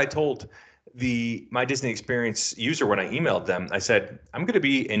exactly what I told the My Disney Experience user when I emailed them. I said, I'm going to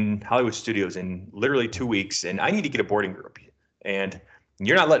be in Hollywood Studios in literally 2 weeks, and I need to get a boarding group. And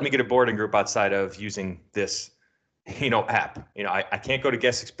you're not letting me get a boarding group outside of using this, app. I can't go to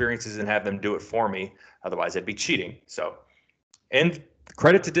guest experiences and have them do it for me. Otherwise, I'd be cheating. So, and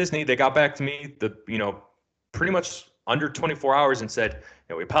credit to Disney, they got back to me, pretty much under 24 hours and said,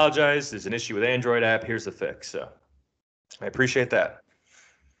 we apologize. There's an issue with Android app. Here's the fix. So I appreciate that.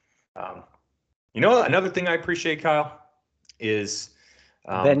 Another thing I appreciate, Kyle, is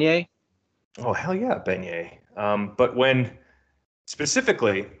beignet. Oh, hell yeah, beignet. But when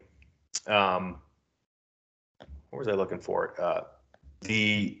specifically, what was I looking for?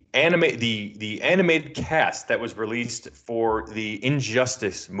 The animated cast that was released for the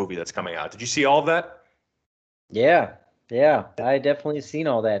Injustice movie that's coming out. Did you see all of that? Yeah, I definitely seen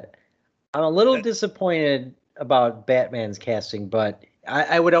all that. I'm a little disappointed about Batman's casting, but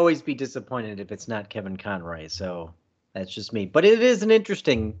I would always be disappointed if it's not Kevin Conroy. So that's just me. But it is an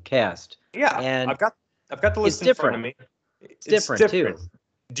interesting cast. Yeah, and I've got the list in front of me. It's different too.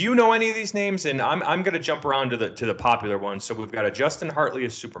 Do you know any of these names? And I'm going to jump around to the popular ones. So we've got a Justin Hartley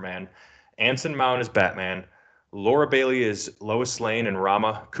as Superman, Anson Mount as Batman, Laura Bailey as Lois Lane and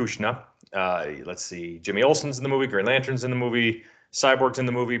Rama Kushna. Let's see, Jimmy Olsen's in the movie, Green Lantern's in the movie, Cyborg's in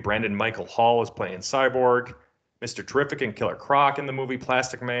the movie, Brandon Michael Hall is playing Cyborg, Mr. Terrific and Killer Croc in the movie,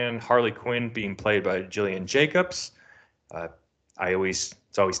 Plastic Man, Harley Quinn being played by Gillian Jacobs. It's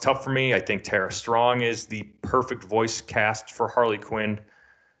always tough for me. I think Tara Strong is the perfect voice cast for Harley Quinn.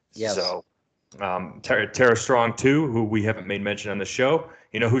 Yes. So Tara Strong too, who we haven't made mention on the show.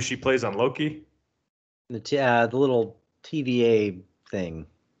 You know who she plays on Loki? The little TVA thing,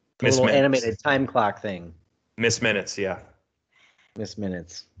 the Miss little Minutes. animated time clock thing. Miss Minutes, yeah. Miss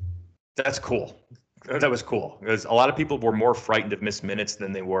Minutes. That's cool. That was cool because a lot of people were more frightened of Miss Minutes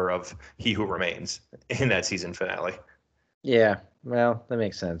than they were of He Who Remains in that season finale. Yeah, well, that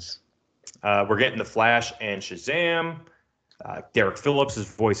makes sense. We're getting The Flash and Shazam. Derek Phillips is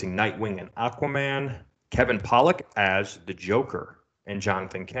voicing Nightwing and Aquaman. Kevin Pollak as the Joker and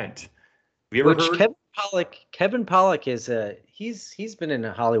Jonathan Kent. Have you ever heard? Kevin Pollak is he's been in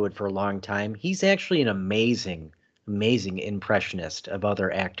Hollywood for a long time. He's actually an amazing impressionist of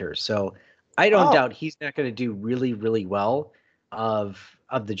other actors. So I don't doubt he's not going to do really, really well of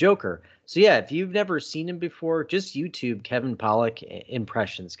the Joker. So yeah, if you've never seen him before, just YouTube Kevin Pollak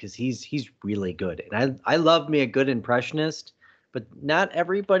impressions because he's really good. And I love me a good impressionist, but not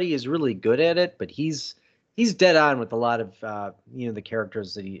everybody is really good at it. But he's dead on with a lot of the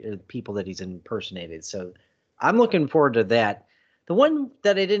characters that people that he's impersonated. So I'm looking forward to that. The one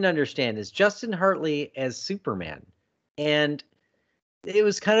that I didn't understand is Justin Hartley as Superman, and it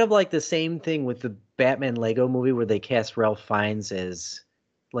was kind of like the same thing with the Batman Lego movie where they cast Ralph Fiennes as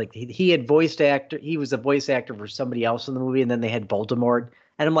like he was a voice actor for somebody else in the movie, and then they had Voldemort.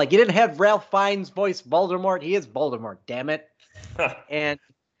 And I'm like, you didn't have Ralph Fiennes voice Voldemort. He is Voldemort, damn it. And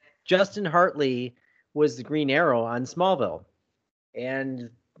Justin Hartley was the Green Arrow on Smallville. And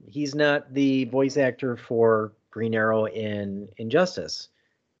he's not the voice actor for Green Arrow in Injustice,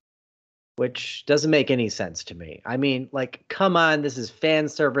 which doesn't make any sense to me. I mean, like, come on, this is fan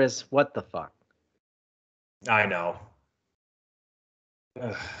service. What the fuck? I know.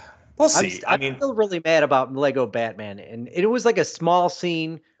 We'll see. I'm still really mad about Lego Batman, and it was like a small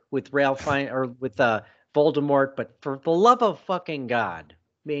scene with Ralph Fiennes or with Voldemort, but for the love of fucking God,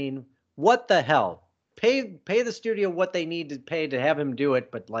 I mean, what the hell? Pay the studio what they need to pay to have him do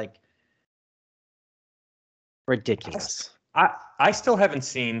it, but like, ridiculous. I still haven't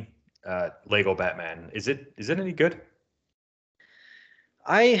seen Lego Batman. Is it any good?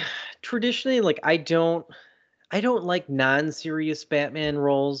 I traditionally I don't like non-serious Batman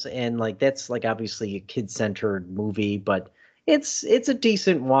roles, and like that's like obviously a kid-centered movie, but it's a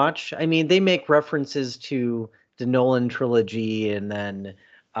decent watch. I mean, they make references to the Nolan trilogy and then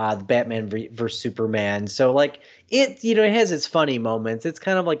the Batman versus Superman. So like it has its funny moments. It's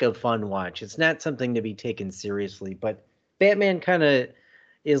kind of like a fun watch. It's not something to be taken seriously, but Batman kind of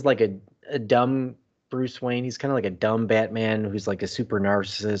is like a dumb Bruce Wayne. He's kind of like a dumb Batman who's like a super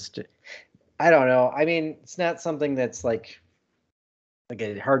narcissist. I don't know. I mean, it's not something that's like a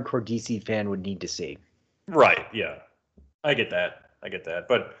hardcore DC fan would need to see. Right. Yeah. I get that.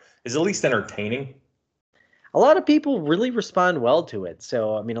 But it's at least entertaining. A lot of people really respond well to it.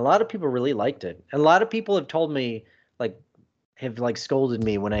 So, I mean, a lot of people really liked it. And a lot of people have told me, have scolded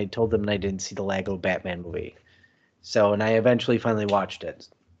me when I told them I didn't see the Lego Batman movie. So, and I eventually finally watched it.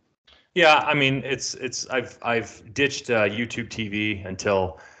 Yeah, I mean, I've ditched YouTube TV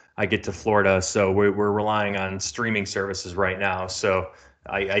until I get to Florida, so we're relying on streaming services right now. So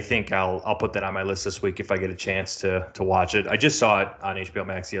I think I'll put that on my list this week if I get a chance to watch it. I just saw it on HBO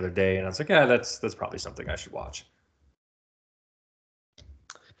Max the other day, and I was like, yeah, that's probably something I should watch.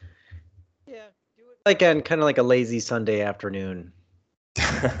 Yeah, do it like on kind of like a lazy Sunday afternoon.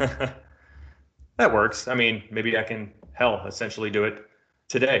 That works. I mean, maybe I can essentially do it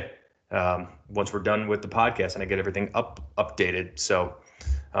today. Once we're done with the podcast and I get everything updated. So,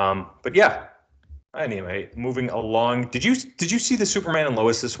 but yeah. Anyway, moving along. Did you see the Superman and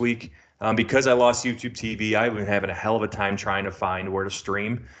Lois this week? Because I lost YouTube TV, I've been having a hell of a time trying to find where to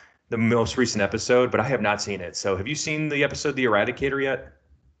stream the most recent episode, but I have not seen it. So, have you seen the episode The Eradicator yet?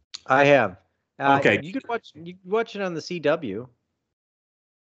 I have. Okay. You could watch it on the CW.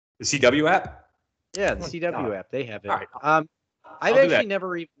 The CW app? Yeah, the CW app. They have it. All right. I've actually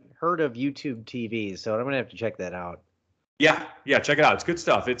never even heard of YouTube TV, so I'm gonna have to check that out. Yeah, check it out. It's good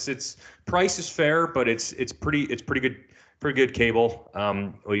stuff. It's price is fair, but it's pretty good cable.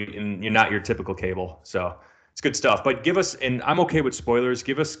 And you're not your typical cable, so it's good stuff. But give us, and I'm okay with spoilers.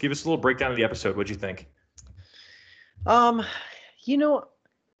 Give us a little breakdown of the episode. What'd you think? I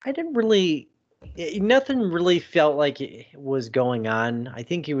didn't really. Nothing really felt like it was going on. I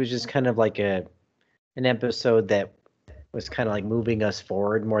think it was just kind of like an episode that was kind of like moving us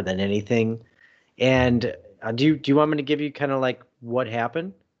forward more than anything. And do you want me to give you kind of like what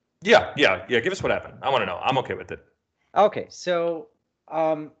happened? Yeah. Give us what happened. I want to know. I'm okay with it. Okay, so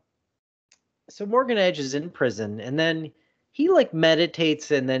Morgan Edge is in prison, and then he like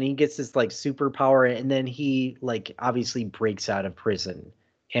meditates, and then he gets this like superpower, and then he like obviously breaks out of prison,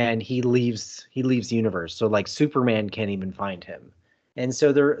 and he leaves the universe. So like Superman can't even find him, and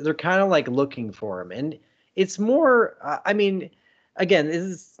so they're kind of like looking for him. And it's more, I mean,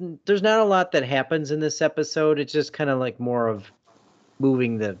 again, there's not a lot that happens in this episode. It's just kind of like more of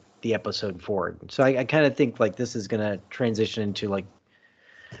moving the episode forward. So I kind of think like this is gonna transition into like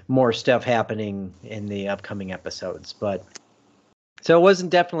more stuff happening in the upcoming episodes. But so it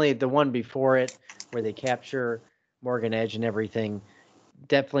wasn't definitely the one before it where they capture Morgan Edge and everything.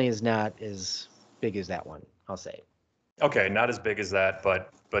 Definitely is not as big as that one, I'll say. Okay, not as big as that,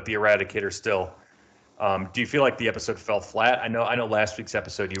 but the Eradicator still. Do you feel like the episode fell flat? I know last week's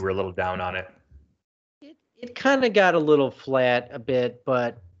episode you were a little down on it. It kind of got a little flat a bit,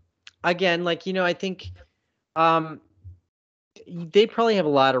 but again, like, you know, I think they probably have a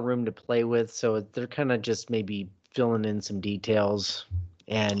lot of room to play with, so they're kind of just maybe filling in some details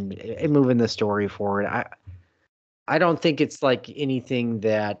and moving the story forward. I don't think it's like anything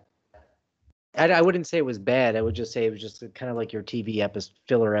that I wouldn't say it was bad. I would just say it was just kind of like your TV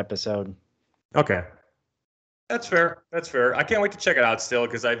filler episode. Okay. That's fair. That's fair. I can't wait to check it out still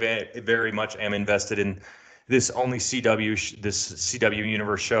because I very much am invested in this CW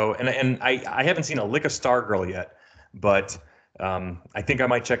Universe show. And I haven't seen a lick of Stargirl yet, but I think I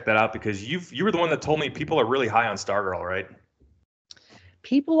might check that out because you were the one that told me people are really high on Stargirl, right?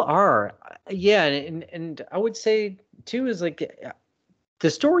 People are, yeah, and I would say too is like the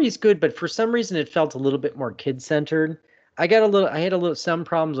story is good, but for some reason it felt a little bit more kid-centered. I had some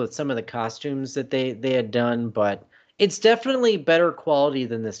problems with some of the costumes that they had done, but it's definitely better quality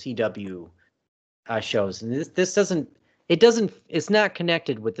than the CW shows. And it's not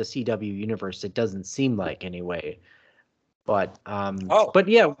connected with the CW universe. It doesn't seem like anyway. But but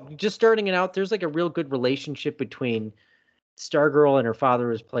yeah, just starting it out, there's like a real good relationship between Stargirl and her father,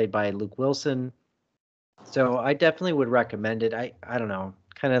 was played by Luke Wilson. So I definitely would recommend it. I don't know,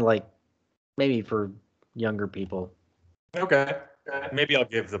 kind of like maybe for younger people. Okay. Maybe I'll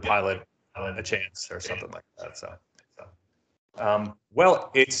give the pilot a chance or something like that. So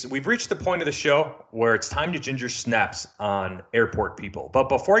well, we've reached the point of the show where it's time to ginger snaps on Airport People. But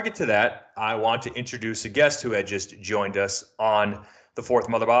before I get to that, I want to introduce a guest who had just joined us on the Fourth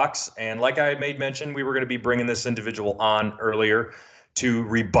Mother Box. And like I made mention, we were going to be bringing this individual on earlier to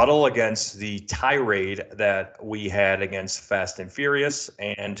rebuttal against the tirade that we had against Fast and Furious.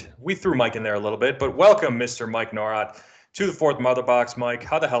 And we threw Mike in there a little bit, but welcome, Mr. Mike Norott, to the Fourth Mother Box. Mike,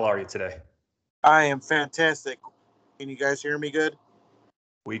 how the hell are you today? I am fantastic. Can you guys hear me good?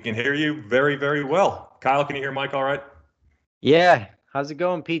 We can hear you very, very well. Kyle, can you hear Mike all right? Yeah. How's it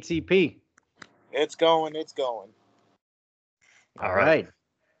going, PTP? It's going. All right.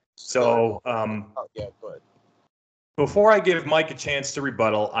 So, yeah, but before I give Mike a chance to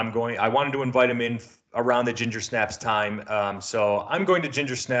rebuttal, I wanted to invite him in around the Ginger Snaps time. So I'm going to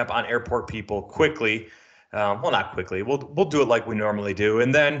Ginger Snap on Airport People quickly. Well, not quickly. We'll do it like we normally do.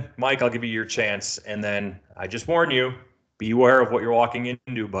 And then, Mike, I'll give you your chance. And then I just warn you, beware of what you're walking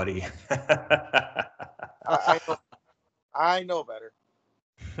into, buddy. I know better.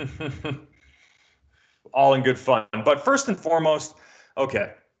 All in good fun. But first and foremost,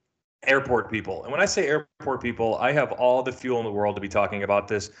 okay, Airport People. And when I say Airport People, I have all the fuel in the world to be talking about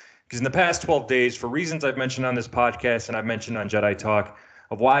this. Because in the past 12 days, for reasons I've mentioned on this podcast and I've mentioned on Jedi Talk,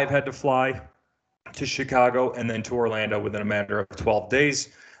 of why I've had to fly to Chicago and then to Orlando within a matter of 12 days.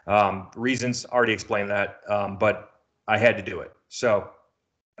 Reasons, already explained that, but I had to do it. So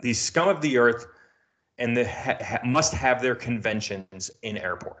the scum of the earth and must have their conventions in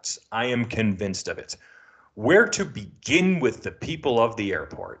airports. I am convinced of it. Where to begin with the people of the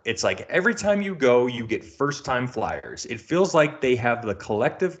airport? It's like every time you go, you get first-time flyers. It feels like they have the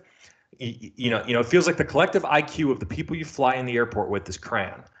collective, it feels like the collective IQ of the people you fly in the airport with is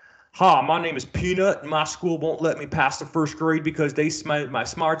crayon. My name is Peanut, and my school won't let me pass the first grade because my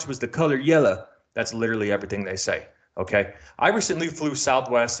smarts was the color yellow. That's literally everything they say, okay? I recently flew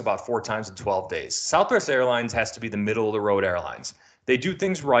Southwest about 4 times in 12 days. Southwest Airlines has to be the middle-of-the-road airlines. They do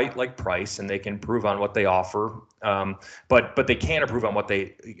things right, like price, and they can improve on what they offer, but they can't improve on what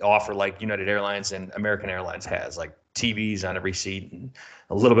they offer like United Airlines and American Airlines has, like TVs on every seat and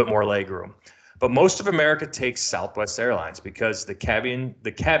a little bit more legroom. But most of America takes Southwest Airlines because the cabin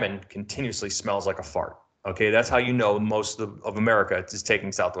continuously smells like a fart. Okay, that's how you know most of America is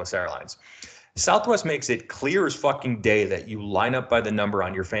taking Southwest Airlines. Southwest makes it clear as fucking day that you line up by the number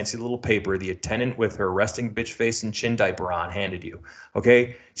on your fancy little paper the attendant with her resting bitch face and chin diaper on handed you.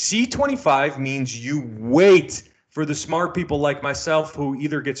 Okay, C25 means you wait for the smart people like myself who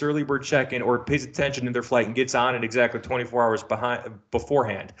either gets early bird check-in or pays attention to their flight and gets on it exactly 24 hours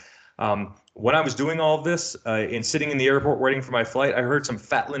beforehand. when I was doing all of this and sitting in the airport waiting for my flight, I heard some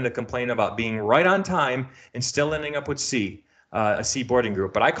fat Linda complain about being right on time and still ending up with a C boarding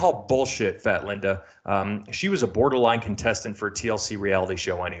group. But I call bullshit, fat Linda. She was a borderline contestant for a TLC reality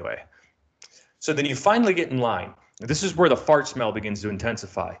show anyway. So then you finally get in line. This is where the fart smell begins to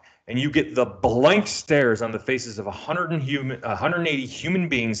intensify. And you get the blank stares on the faces of 180 human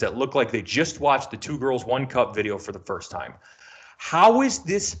beings that look like they just watched the Two Girls, One Cup video for the first time. How is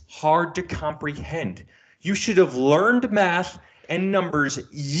this hard to comprehend? You should have learned math and numbers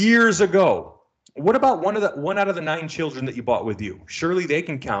years ago. What about one out of the 9 children that you bought with you? Surely they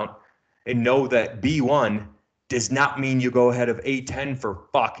can count and know that B1 does not mean you go ahead of A10 for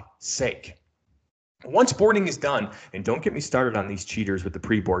fuck's sake. Once boarding is done, and don't get me started on these cheaters with the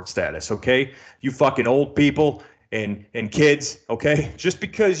pre-board status, okay? You fucking old people and kids, okay? Just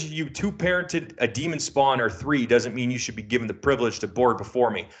because you two-parented a demon spawn or 3 doesn't mean you should be given the privilege to board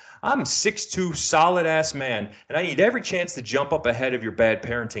before me. I'm 6'2", solid-ass man, and I need every chance to jump up ahead of your bad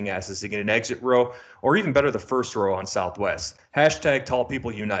parenting asses to get an exit row, or even better, the first row on Southwest. Hashtag tall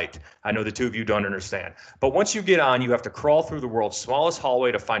people unite. I know the two of you don't understand. But once you get on, you have to crawl through the world's smallest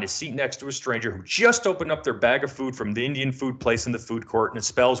hallway to find a seat next to a stranger who just opened up their bag of food from the Indian food place in the food court, and it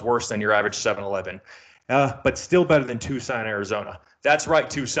spells worse than your average 7-Eleven. But still better than Tucson, Arizona. That's right,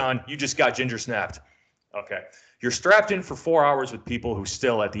 Tucson. You just got ginger snapped. Okay. You're strapped in for 4 hours with people who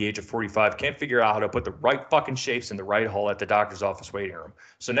still, at the age of 45, can't figure out how to put the right fucking shapes in the right hole at the doctor's office waiting room.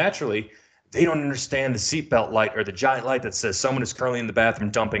 So naturally, they don't understand the seatbelt light or the giant light that says someone is currently in the bathroom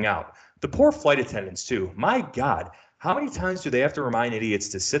dumping out. The poor flight attendants, too. My God, how many times do they have to remind idiots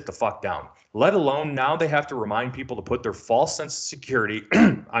to sit the fuck down? Let alone now they have to remind people to put their false sense of security,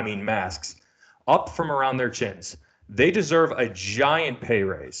 masks, up from around their chins. They deserve a giant pay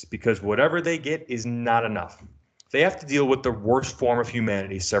raise because whatever they get is not enough. They have to deal with the worst form of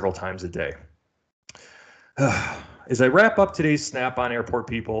humanity several times a day. As I wrap up today's Snap on Airport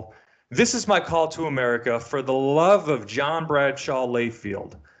people, this is my call to America. For the love of John Bradshaw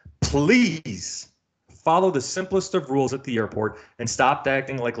Layfield, please follow the simplest of rules at the airport and stop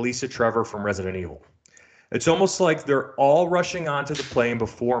acting like Lisa Trevor from Resident Evil. It's almost like they're all rushing onto the plane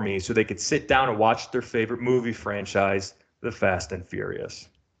before me so they could sit down and watch their favorite movie franchise, The Fast and Furious.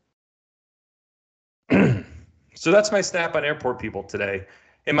 So that's my Snap on Airport people today.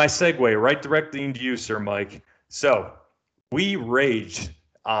 And my segue right directly into you, Sir Mike. So we raged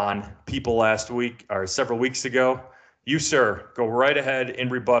on people last week or several weeks ago. You, sir, go right ahead in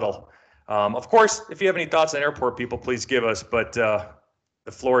rebuttal. Of course, if you have any thoughts on airport people, please give us, but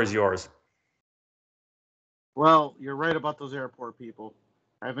the floor is yours. Well, you're right about those airport people.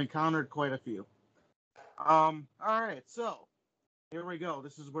 I've encountered quite a few. All right, so here we go.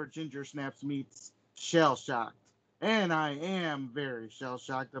 This is where Ginger Snaps meets Shell Shocked. And I am very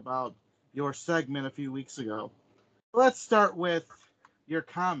shell-shocked about your segment a few weeks ago. Let's start with your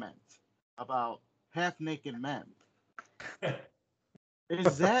comment about half-naked men.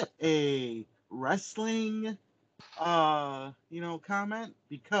 Is that a wrestling, comment?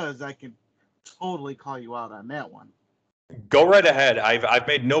 Because I can totally call you out on that one. Go right ahead. I've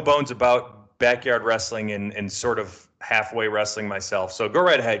made no bones about backyard wrestling and sort of halfway wrestling myself. So go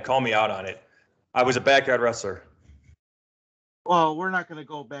right ahead. Call me out on it. I was a backyard wrestler. Well, we're not going to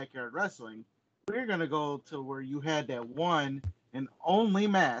go backyard wrestling. We're going to go to where you had that one and only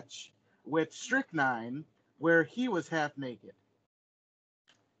match with Strychnine where he was half naked.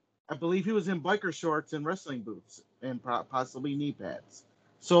 I believe he was in biker shorts and wrestling boots and possibly knee pads.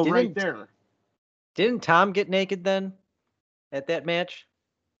 So right there. Didn't Tom get naked then at that match?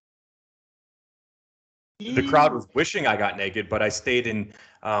 The crowd was wishing I got naked, but I stayed in.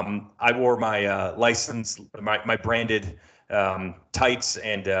 I wore my license, my branded tights,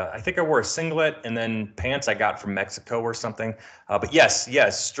 and I think I wore a singlet and then pants I got from Mexico or something. But yes,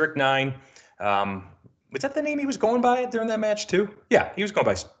 Strychnine. Was that the name he was going by during that match too? Yeah, he was going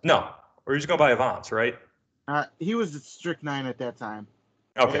by he was going by Avance, right? He was Strychnine at that time.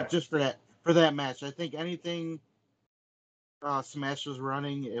 Okay, just for that match, I think anything Smash was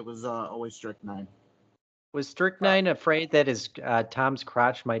running, it was always Strychnine. Was Strychnine afraid that his Tom's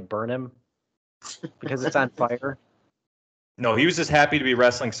crotch might burn him because it's on fire? No, he was just happy to be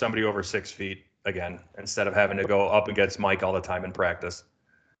wrestling somebody over 6 feet again instead of having to go up against Mike all the time in practice.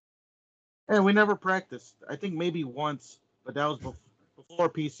 And we never practiced. I think maybe once, but that was before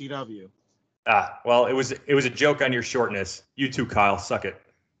PCW. Well, it was a joke on your shortness. You too, Kyle. Suck it.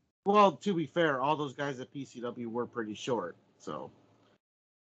 Well, to be fair, all those guys at PCW were pretty short. So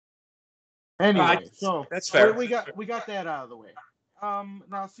anyway, so that's fair. We got that out of the way.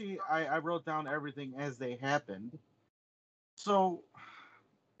 Now see, I wrote down everything as they happened. So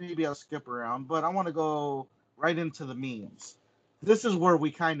maybe I'll skip around, but I want to go right into the memes. This is where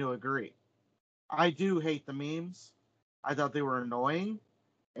we kind of agree. I do hate the memes. I thought they were annoying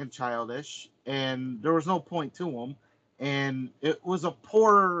and childish, and there was no point to them. And it was a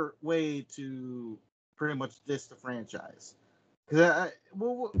poor way to pretty much diss the franchise. Because,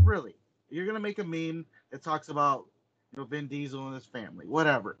 well, really, you're gonna make a meme that talks about Vin Diesel and his family,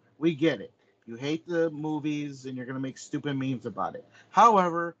 whatever. We get it. You hate the movies, and you're gonna make stupid memes about it.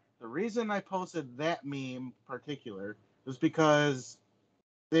 However, the reason I posted that meme in particular was because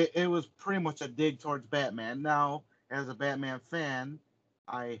it was pretty much a dig towards Batman. Now, as a Batman fan,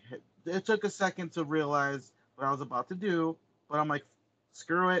 it took a second to realize what I was about to do, but I'm like,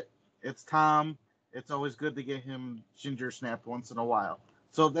 screw it. It's Tom. It's always good to get him ginger snapped once in a while.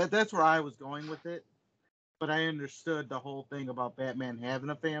 So that's where I was going with it. But I understood the whole thing about Batman having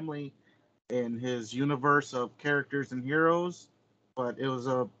a family in his universe of characters and heroes, but it was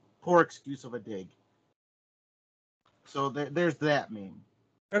a poor excuse of a dig. So there's that meme.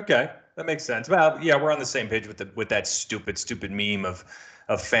 Okay, that makes sense. Well, yeah, we're on the same page with that stupid meme of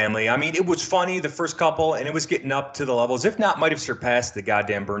family. I mean, it was funny the first couple, and it was getting up to the levels, if not, might have surpassed the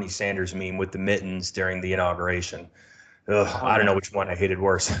goddamn Bernie Sanders meme with the mittens during the inauguration. Ugh, I don't know which one I hated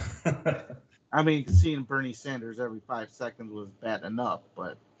worse. I mean, seeing Bernie Sanders every 5 seconds was bad enough,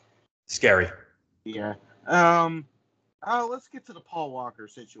 but scary. Yeah. Let's get to the Paul Walker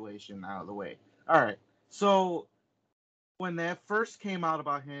situation out of the way. All right. So when that first came out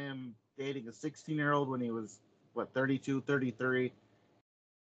about him dating a 16-year-old when he was 32, 33,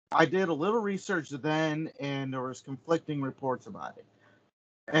 I did a little research then, and there was conflicting reports about it.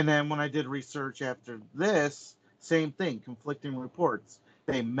 And then when I did research after this, same thing, conflicting reports.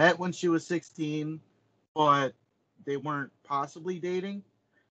 They met when she was 16, but they weren't possibly dating.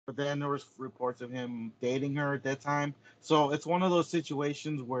 But then there was reports of him dating her at that time. So it's one of those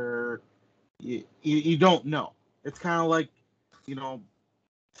situations where you don't know. It's kind of like,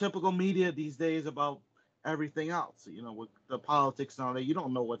 typical media these days about everything else. With the politics and all that, you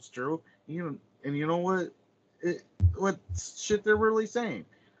don't know what's true. You know what shit they're really saying.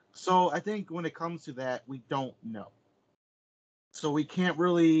 So I think when it comes to that, we don't know. So we can't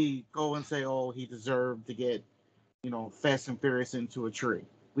really go and say, oh, he deserved to get, Fast and Furious into a tree.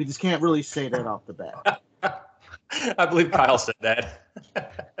 We just can't really say that off the bat. I believe Kyle said that.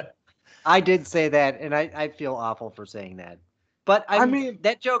 I did say that, and I feel awful for saying that. But I mean,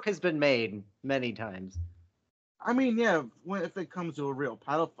 that joke has been made many times. I mean, yeah, if it comes to a real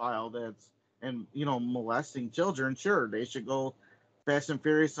pedophile molesting children, sure, they should go Fast and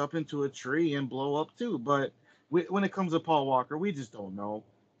Furious up into a tree and blow up too. But when it comes to Paul Walker, we just don't know.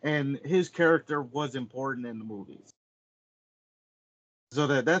 And his character was important in the movies. So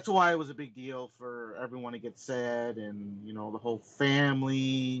that's why it was a big deal for everyone to get sad, and, the whole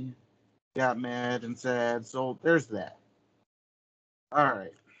family got mad and sad. So there's that. All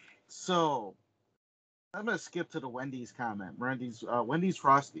right. So I'm going to skip to the Wendy's comment. Wendy's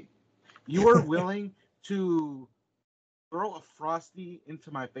Frosty. You are willing to throw a Frosty into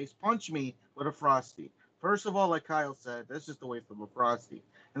my face, punch me with a Frosty. First of all, like Kyle said, that's just away from a Frosty.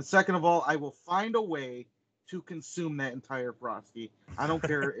 And second of all, I will find a way to consume that entire Frosty. I don't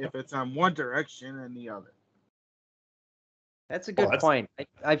care if it's on one direction and the other. That's a good point.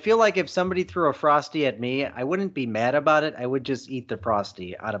 I feel like if somebody threw a Frosty at me, I wouldn't be mad about it. I would just eat the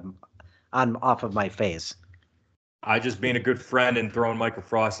Frosty off of my face. I just being a good friend and throwing Michael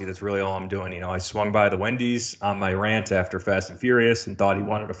Frosty. That's really all I'm doing. I swung by the Wendy's on my rant after Fast and Furious and thought he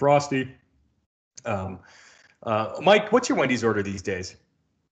wanted a Frosty. Mike, what's your Wendy's order these days?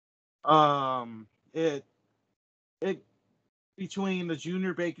 It between the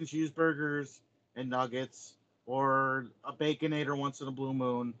junior bacon cheeseburgers and nuggets, or a Baconator once in a blue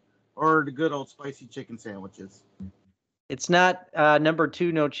moon, or the good old spicy chicken sandwiches. It's not number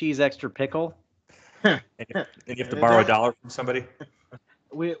 2, no cheese, extra pickle. And you have to borrow $1 from somebody.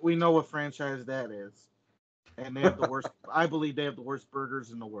 We know what franchise that is, and they have the worst. I believe they have the worst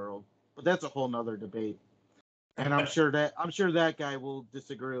burgers in the world, but that's a whole nother debate. And I'm sure that guy will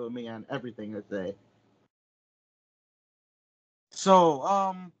disagree with me on everything I say. So,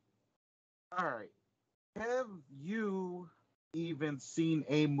 all right. Have you even seen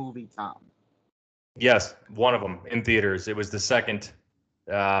a movie, Tom? Yes, one of them in theaters. It was the second.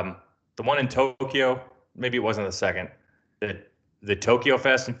 The one in Tokyo. Maybe it wasn't the second. The Tokyo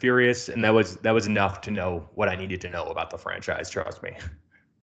Fast and Furious, and that was enough to know what I needed to know about the franchise. Trust me.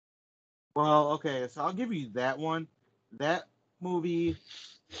 Well, okay, so I'll give you that one. That movie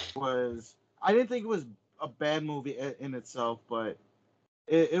I didn't think it was a bad movie in itself, but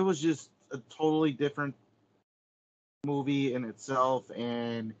it was just a totally different movie in itself,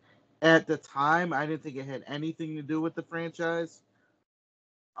 and at the time, I didn't think it had anything to do with the franchise.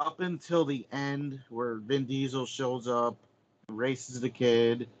 Up until the end, where Vin Diesel shows up, races the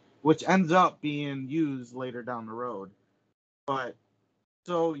kid, which ends up being used later down the road. But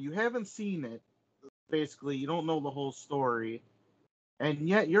so you haven't seen it. Basically, you don't know the whole story, and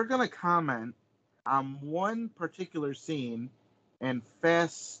yet you're gonna comment on one particular scene in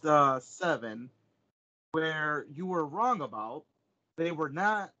Fast 7 where you were wrong about. They were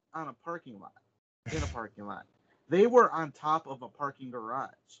not on a parking lot, in a parking lot. They were on top of a parking garage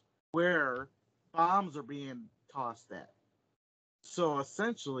where bombs are being tossed at. So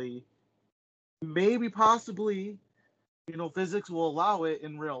essentially, maybe possibly, physics will allow it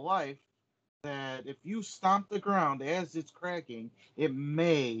in real life that if you stomp the ground as it's cracking, it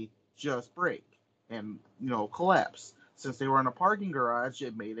may just break and, collapse. Since they were in a parking garage,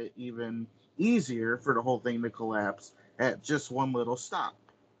 it made it even easier for the whole thing to collapse at just one little stop.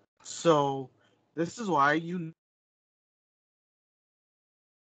 So this is why you...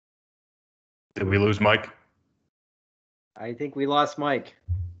 Did we lose Mike? I think we lost Mike.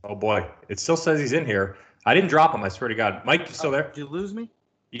 Oh boy, it still says he's in here. I didn't drop him. I swear to God, Mike, you still there? Did you lose me?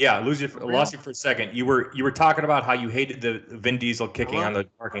 Yeah, lost you for a second. You were talking about how you hated the Vin Diesel kicking Hello? on the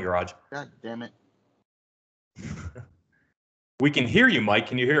parking garage. God damn it. We can hear you, Mike.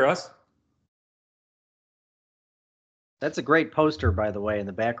 Can you hear us? That's a great poster, by the way, in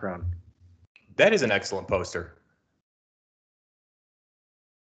the background. That is an excellent poster.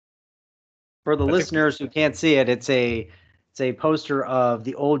 For the listeners who can't see it, it's a poster of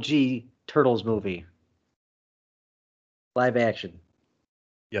the OG Turtles movie. Live action.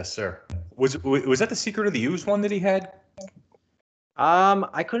 Yes, sir. Was that the Secret of the Ooze one that he had?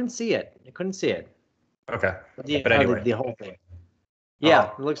 I couldn't see it. Okay. But anyway, the whole thing.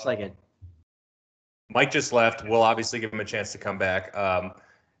 Yeah, it looks like it. Mike just left. We'll obviously give him a chance to come back.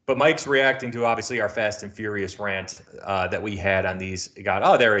 But Mike's reacting to obviously our Fast and Furious rant that we had on these.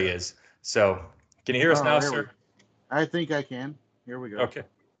 Oh, there he is. So, can you hear us now, sir? I think I can. Here we go. Okay.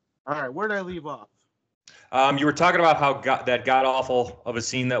 All right, where did I leave off? You were talking about how that god awful of a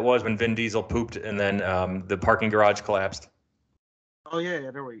scene that was when Vin Diesel pooped and then the parking garage collapsed. Oh yeah,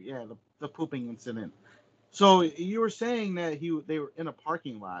 the pooping incident. So you were saying that they were in a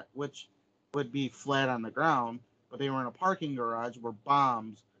parking lot, which would be flat on the ground, but they were in a parking garage where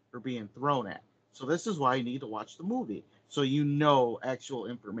bombs were being thrown at. So this is why you need to watch the movie, so you know actual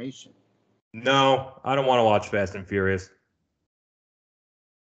information. No, I don't want to watch Fast and Furious.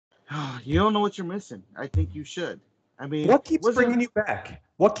 You don't know what you're missing. I think you should. I mean, what keeps bringing you back?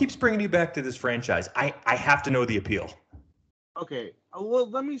 What keeps bringing you back to this franchise? I have to know the appeal. Okay, well,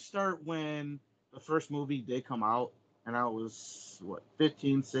 let me start when the first movie did come out, and I was,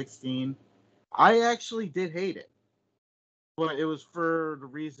 15, 16. I actually did hate it. But it was for the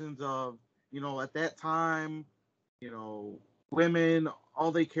reasons of, at that time, women,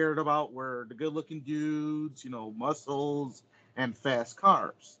 all they cared about were the good-looking dudes, muscles, and fast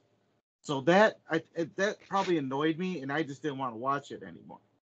cars. So that probably annoyed me, and I just didn't want to watch it anymore.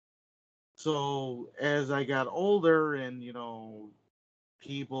 So as I got older and,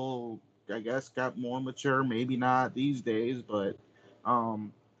 people, I guess, got more mature, maybe not these days, but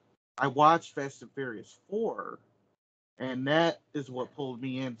I watched Fast and Furious 4, and that is what pulled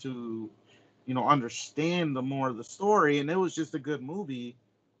me into, understand the more of the story, and it was just a good movie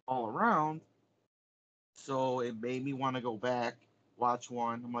all around. So it made me want to go back, watch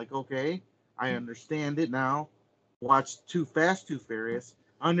one. I'm like, okay, I understand it now. Watch Too Fast, Too Furious.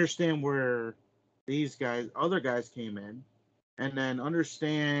 Understand where these other guys came in, and then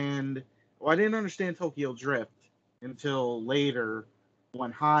understand. Well, I didn't understand Tokyo Drift until later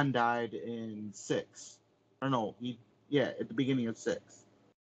when Han died in 6. Or no, at the beginning of 6.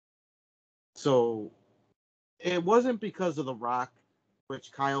 So it wasn't because of The Rock,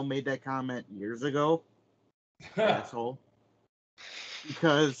 which Kyle made that comment years ago. Asshole.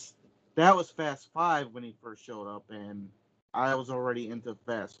 Because that was Fast 5 when he first showed up, and I was already into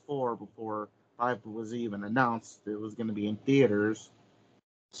Fast 4 before 5 was even announced it was going to be in theaters.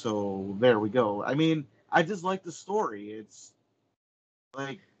 So there we go. I mean, I just like the story. It's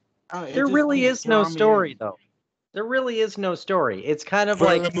like there really is no story, though. There really is no story. It's kind of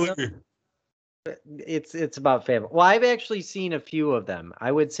like it's about family. Well, I've actually seen a few of them.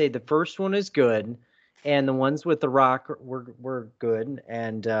 I would say the first one is good, and the ones with The Rock were good,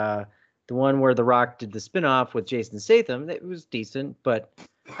 and the one where The Rock did the spinoff with Jason Statham, it was decent. But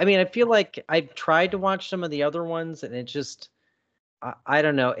I mean, I feel like I've tried to watch some of the other ones, and it just I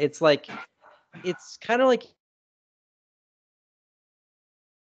don't know. It's like it's kind of like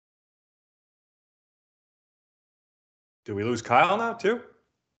Do we lose Kyle now too?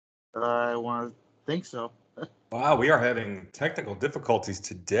 I want to think so. Wow, we are having technical difficulties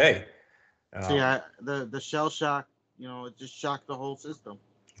today. See, the shell shock, it just shocked the whole system.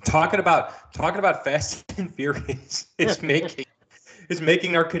 Talking about Fast and Furious is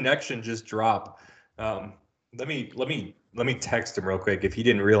making our connection just drop. Let me text him real quick if he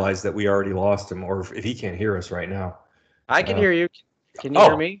didn't realize that we already lost him, or if he can't hear us right now. I can hear you. Can you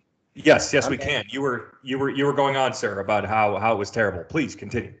hear me? Yes, we can. You were going on, sir, about how it was terrible. Please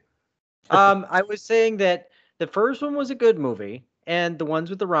continue. I was saying that the first one was a good movie, and the ones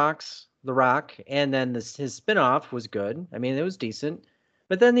with The Rock, and then his spinoff was good. I mean, it was decent,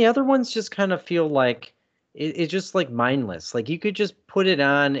 but then the other ones just kind of feel like it's just like mindless. Like you could just put it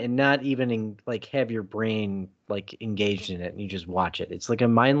on and not even have your brain like engaged in it, and you just watch it. It's like a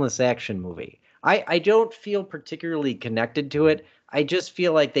mindless action movie. I don't feel particularly connected to it. I just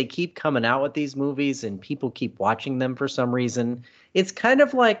feel like they keep coming out with these movies and people keep watching them for some reason. It's kind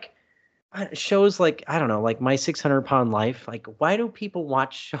of like shows like, I don't know, like My 600-Pound Life. Like, why do people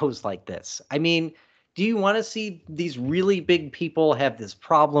watch shows like this? I mean, do you want to see these really big people have this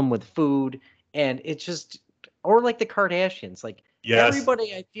problem with food? And it's just, or like the Kardashians. Like, yes.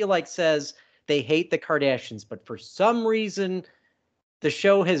 Everybody I feel like says they hate the Kardashians, but for some reason, the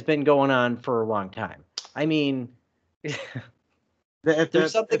show has been going on for a long time. I mean...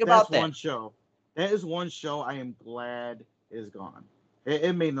 There's something about that. One show. That is one show I am glad is gone.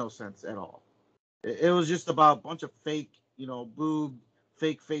 It made no sense at all. It was just about a bunch of fake, boob,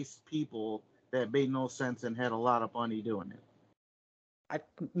 fake-faced people that made no sense and had a lot of money doing it.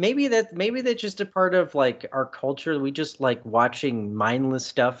 Maybe that's just a part of like our culture. We just like watching mindless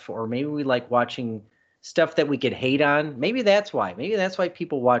stuff, or maybe we like watching stuff that we could hate on. Maybe that's why. Maybe that's why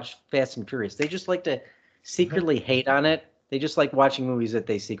people watch Fast and Furious. They just like to secretly hate on it. They just like watching movies that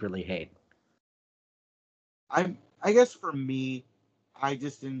they secretly hate. I guess for me, I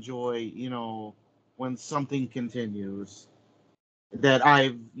just enjoy, when something continues that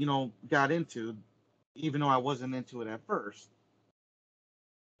I've, got into, even though I wasn't into it at first.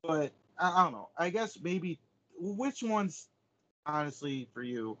 But I don't know. I guess maybe which ones, honestly, for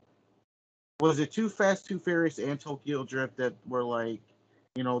you, was it Too Fast, Too Furious, and Tokyo Drift that were like,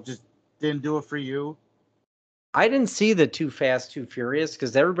 just didn't do it for you? I didn't see the Too Fast, Too Furious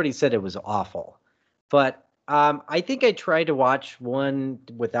because everybody said it was awful. But I think I tried to watch one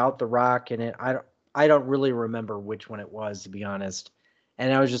without The Rock in it. I don't really remember which one it was, to be honest.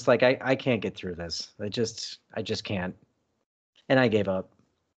 And I was just like, I can't get through this. I just can't. And I gave up.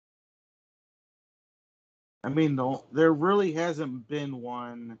 I mean, there really hasn't been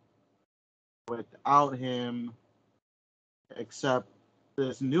one without him except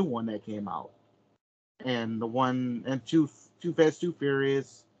this new one that came out. And the one and Too Fast, Too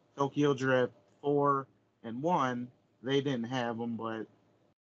Furious, Tokyo Drift 4 and 1, they didn't have them, but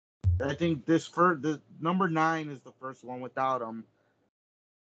I think the number 9 is the first one without him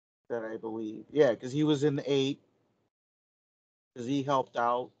that I believe. Yeah, because he was in the 8, because he helped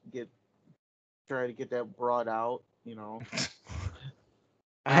out try to get that brought out.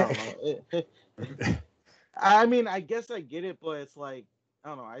 I don't know. I mean, I guess I get it, but it's like, I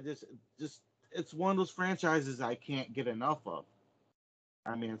don't know. I just it's one of those franchises I can't get enough of.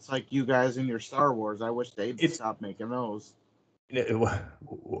 I mean, it's like you guys in your Star Wars. I wish they'd stop making those.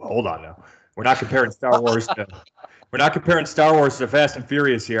 Hold on now. We're not comparing Star Wars to Fast and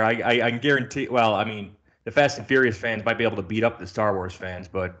Furious here. I can guarantee. Well, I mean, the Fast and Furious fans might be able to beat up the Star Wars fans,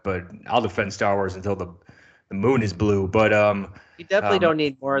 but I'll defend Star Wars until the moon is blue. But you definitely don't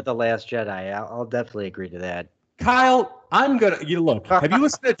need more of The Last Jedi. I'll definitely agree to that. Kyle, look. Have you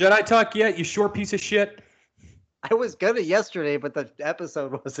listened to Jedi Talk yet? You short piece of shit. I was gonna yesterday, but the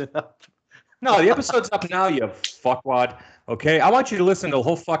episode wasn't up. No, the episode's up now, you fuckwad. Okay, I want you to listen to the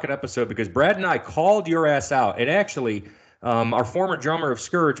whole fucking episode because Brad and I called your ass out. And actually, our former drummer of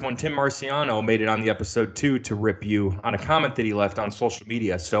Scourge, when Tim Marciano, made it on the episode too to rip you on a comment that he left on social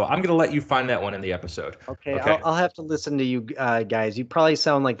media. So I'm gonna let you find that one in the episode. Okay. I'll have to listen to you guys. You probably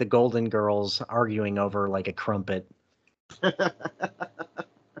sound like the Golden Girls arguing over like a crumpet.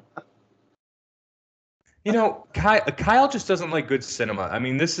 Kyle just doesn't like good cinema. I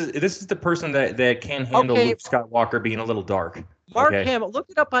mean, this is the person that can't handle Luke Skywalker being a little dark. Mark Hamill, look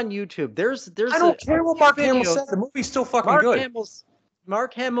it up on YouTube. There's. I don't care what Mark Hamill said. The movie's still fucking good.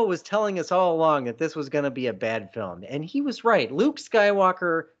 Mark Hamill was telling us all along that this was going to be a bad film, and he was right. Luke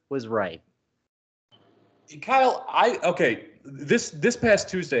Skywalker was right. Kyle, this past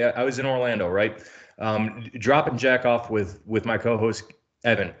Tuesday I was in Orlando, right? Dropping Jack off with my co-host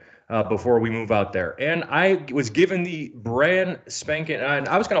Evan. before we move out there. And I was given the brand spanking, and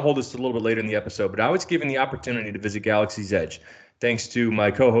I was going to hold this a little bit later in the episode, but I was given the opportunity to visit Galaxy's Edge, thanks to my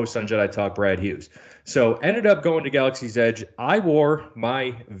co-host on Jedi Talk, Brad Hughes. So ended up going to Galaxy's Edge. I wore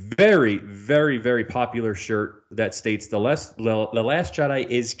my very, very, very popular shirt that states the Last Jedi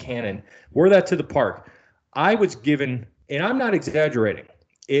is canon. Wore that to the park. I was given, and I'm not exaggerating,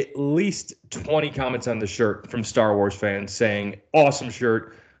 at least 20 comments on the shirt from Star Wars fans saying, awesome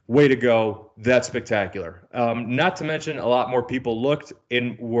shirt, way to go, that's spectacular. Not to mention a lot more people looked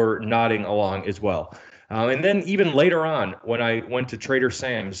and were nodding along as well. And then even later on, when I went to Trader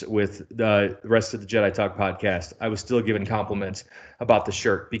Sam's with the rest of the Jedi Talk podcast, I was still given compliments about the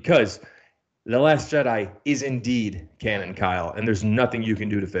shirt because The Last Jedi is indeed canon, Kyle, and there's nothing you can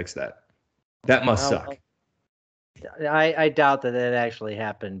do to fix that. That must suck. I doubt that it actually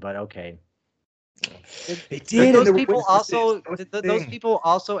happened, but okay. It did. Those people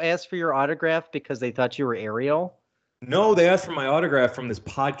also asked for your autograph because they thought you were Ariel? No, they asked for my autograph from this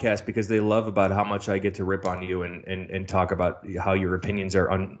podcast because they love about how much I get to rip on you and talk about how your opinions are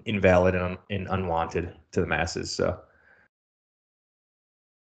invalid and unwanted to the masses. So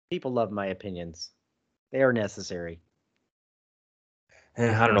people love my opinions. They are necessary.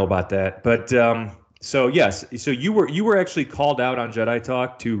 I don't know about that, but so yes, so you were actually called out on Jedi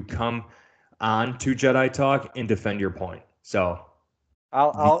Talk to come on to Jedi Talk and defend your point. So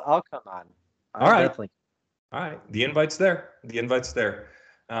I'll come on. All right. Definitely. All right. The invite's there.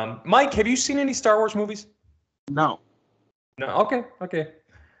 Mike, have you seen any Star Wars movies? No. No. Okay.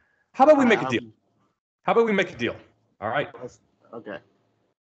 How about we make a deal? All right. Okay.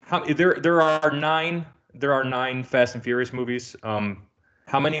 There are nine Fast and Furious movies.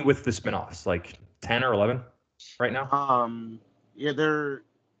 How many with the spinoffs? Like 10 or 11 right now? Yeah, they're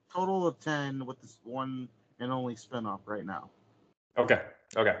total of 10 with this one and only spinoff right now. Okay.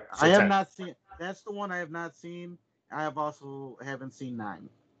 So I have 10. not seen. That's the one I have not seen. I haven't seen 9.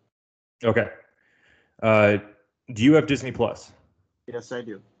 Okay. Do you have Disney Plus? Yes, I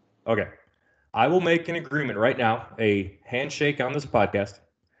do. Okay. I will make an agreement right now, a handshake on this podcast,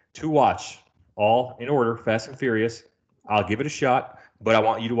 to watch all in order, Fast and Furious. I'll give it a shot, but I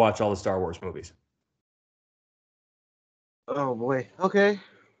want you to watch all the Star Wars movies. Oh boy. Okay.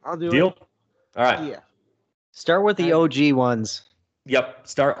 I'll do Deal? it. All right. Yeah. Start with the OG ones. Yep.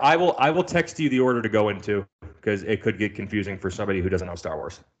 I will text you the order to go into because it could get confusing for somebody who doesn't know Star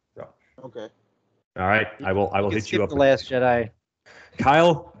Wars. So. Okay. All right. I will hit you up. The Last Jedi.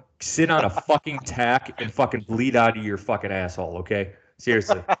 Kyle, sit on a fucking tack and fucking bleed out of your fucking asshole, okay?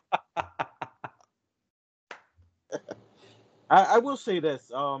 Seriously. I will say this.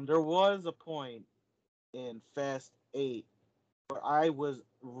 There was a point in Fast 8 where I was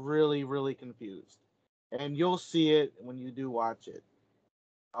really, really confused. And you'll see it when you do watch it.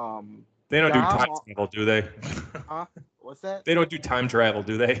 They don't do time travel, do they? Huh? What's that? They don't do time travel,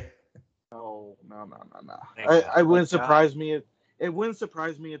 do they? No. Thank I wouldn't surprise me if it wouldn't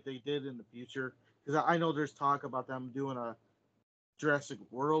surprise me if they did in the future, because I know there's talk about them doing a Jurassic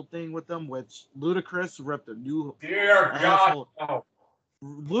World thing with them, which Ludacris ripped a new Dear asshole. God. Oh.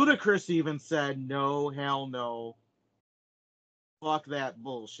 Ludacris even said, no, hell no. Fuck that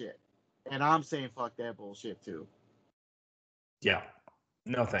bullshit. And I'm saying fuck that bullshit too. Yeah.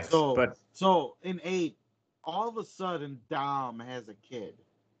 No thanks. So in 8, all of a sudden Dom has a kid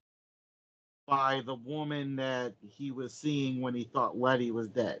by the woman that he was seeing when he thought Letty was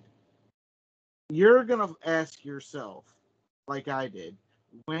dead. You're gonna ask yourself, like I did,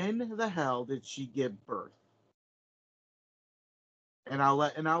 when the hell did she give birth? And I'll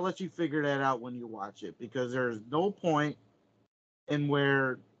let you figure that out when you watch it, because there's no point in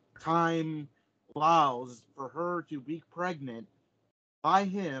where time allows for her to be pregnant by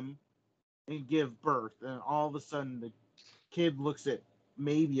him and give birth, and all of a sudden the kid looks at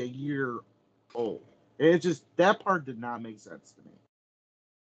maybe a year old. It just, that part did not make sense to me.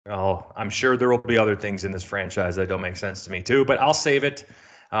 Oh, I'm sure there will be other things in this franchise that don't make sense to me too, but I'll save it,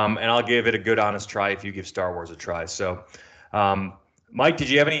 and I'll give it a good, honest try if you give Star Wars a try. So, Mike, did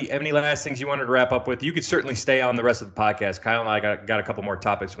you have any last things you wanted to wrap up with? You could certainly stay on the rest of the podcast. Kyle and I got a couple more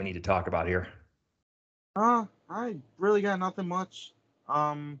topics we need to talk about here. I really got nothing much.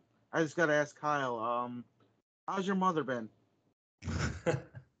 I just got to ask Kyle, how's your mother been?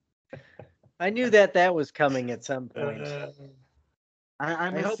 I knew that was coming at some point. I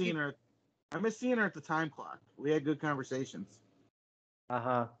miss seeing her. I miss seeing her at the time clock. We had good conversations.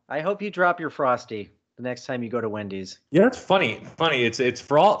 I hope you drop your Frosty the next time you go to Wendy's. Yeah, it's funny. It's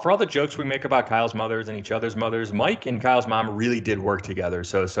for all the jokes we make about Kyle's mothers and each other's mothers. Mike and Kyle's mom really did work together.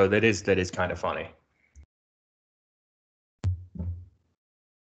 So that is kind of funny.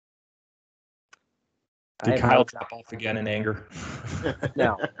 Did Kyle drop off again in anger?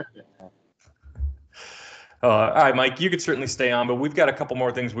 No. All right, Mike, you could certainly stay on, but we've got a couple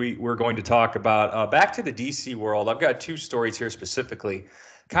more things we're going to talk about. Back to the DC world, I've got two stories here specifically.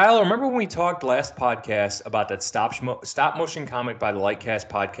 Kyle, remember when we talked last podcast about that stop motion comic by the Lightcast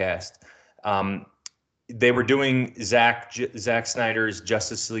podcast? They were doing Zack Snyder's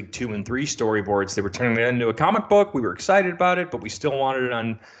Justice League 2 and 3 storyboards. They were turning it into a comic book. We were excited about it, but we still wanted it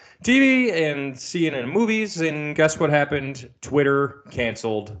on TV and see it in movies. And guess what happened? Twitter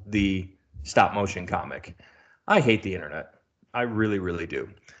canceled the stop motion comic. I hate the internet. I really, really do.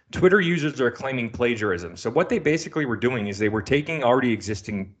 Twitter users are claiming plagiarism. So what they basically were doing is they were taking already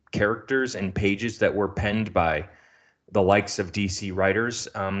existing characters and pages that were penned by the likes of DC writers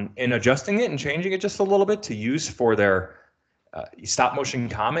and adjusting it and changing it just a little bit to use for their stop motion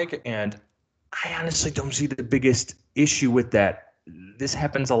comic. And I honestly don't see the biggest issue with that. This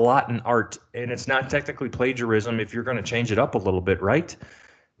happens a lot in art, and it's not technically plagiarism if you're going to change it up a little bit, right?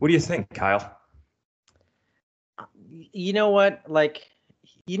 What do you think, Kyle? You know what? Like,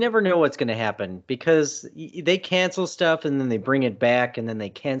 you never know what's going to happen because they cancel stuff and then they bring it back and then they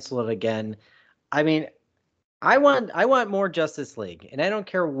cancel it again. I mean, I want more Justice League, and I don't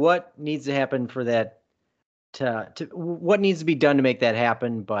care what needs to happen for that to what needs to be done to make that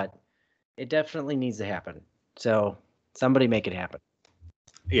happen, but it definitely needs to happen. So somebody make it happen.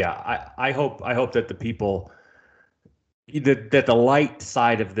 Yeah, I hope that the people that the light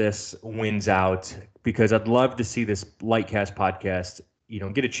side of this wins out, because I'd love to see this Lightcast podcast,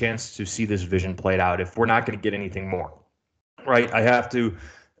 get a chance to see this vision played out if we're not going to get anything more. Right? I have to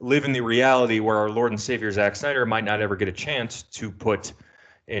live in the reality where our Lord and Savior Zack Snyder might not ever get a chance to put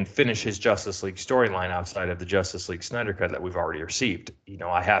and finish his Justice League storyline outside of the Justice League Snyder Cut that we've already received.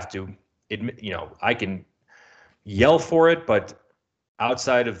 I have to admit, I can yell for it, but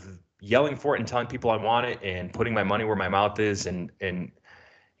outside of yelling for it and telling people I want it and putting my money where my mouth is and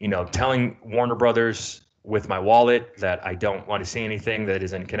telling Warner Brothers with my wallet that I don't want to see anything that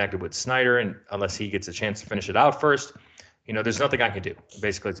isn't connected with Snyder, and unless he gets a chance to finish it out first, there's nothing I can do.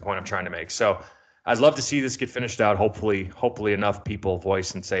 Basically, it's the point I'm trying to make. So I'd love to see this get finished out. Hopefully enough people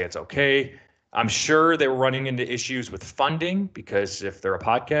voice and say it's okay. I'm sure they were running into issues with funding, because if they're a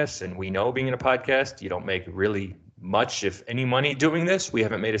podcast, and we know being in a podcast, you don't make really much, if any, money doing this. We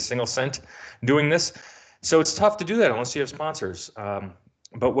haven't made a single cent doing this. So it's tough to do that unless you have sponsors.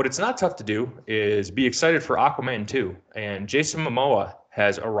 But what it's not tough to do is be excited for Aquaman 2. And Jason Momoa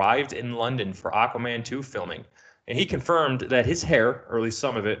has arrived in London for Aquaman 2 filming. And he confirmed that his hair, or at least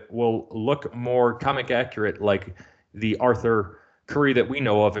some of it, will look more comic accurate like the Arthur Curry that we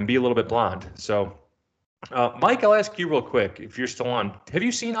know of and be a little bit blonde. So, Mike, I'll ask you real quick, if you're still on. Have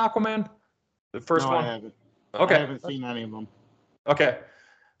you seen Aquaman? The first one? I haven't. Okay. I haven't seen any of them. Okay.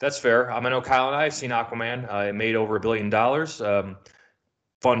 That's fair. I know Kyle and I have seen Aquaman. It made over $1 billion.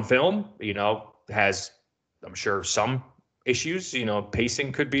 Fun film, has, I'm sure, some issues.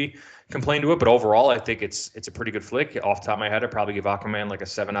 Pacing could be complained to it, but overall, I think it's a pretty good flick. Off the top of my head, I'd probably give Aquaman like a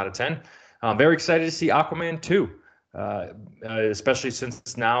 7 out of 10. I'm very excited to see Aquaman 2, especially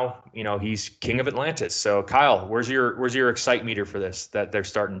since now, he's king of Atlantis. So, Kyle, where's your excite meter for this, that they're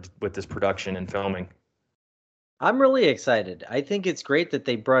starting with this production and filming? I'm really excited. I think it's great that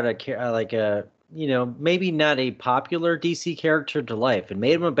they brought maybe not a popular DC character to life and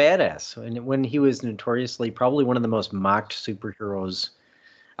made him a badass. And when he was notoriously probably one of the most mocked superheroes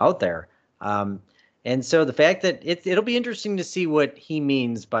out there. And so the fact that it'll be interesting to see what he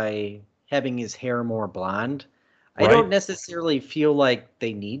means by having his hair more blonde. Right. I don't necessarily feel like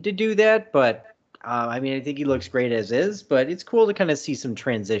they need to do that, but I think he looks great as is, but it's cool to kind of see some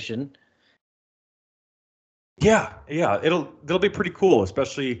transition. Yeah, it'll be pretty cool,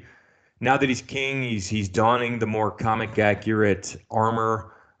 especially now that he's king. He's donning the more comic accurate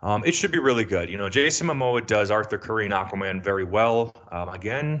armor. It should be really good. Jason Momoa does Arthur Curry and Aquaman very well.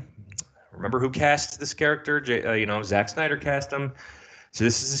 Again, remember who cast this character? Zack Snyder cast him. So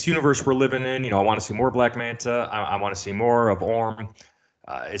this is this universe we're living in. I want to see more Black Manta. I want to see more of Orm,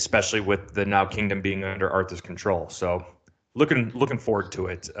 especially with the now kingdom being under Arthur's control. So looking forward to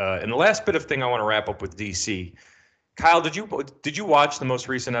it. And the last bit of thing I want to wrap up with DC. Kyle, did you watch the most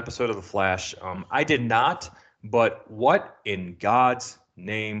recent episode of The Flash? I did not, but what in God's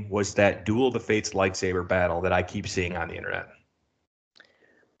name was that Duel of the Fates lightsaber battle that I keep seeing on the internet?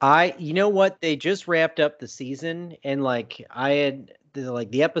 You know what? They just wrapped up the season, and I had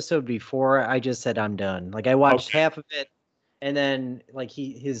the episode before, I just said I'm done. I watched half of it, and then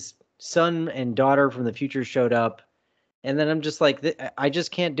his son and daughter from the future showed up, and then I'm just I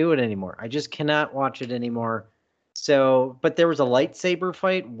just can't do it anymore. I just cannot watch it anymore. So, but there was a lightsaber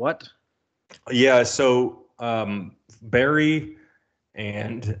fight. What? Yeah, so Barry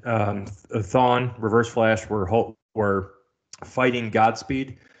and Thawne, Reverse Flash, were fighting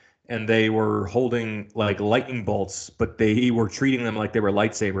Godspeed, and they were holding like lightning bolts, but they were treating them like they were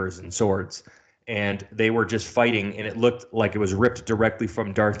lightsabers and swords, and they were just fighting, and it looked like it was ripped directly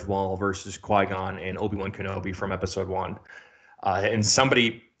from Darth Maul versus Qui-Gon and Obi-Wan Kenobi from Episode 1. And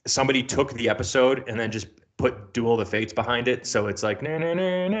somebody took the episode and then just put Duel of the Fates behind it, so it's like na na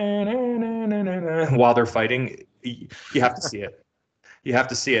na na na na na na while they're fighting. You have to see it. You have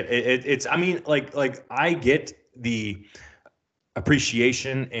to see it. It's. I mean, like I get the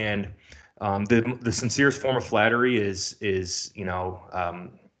appreciation and the sincerest form of flattery is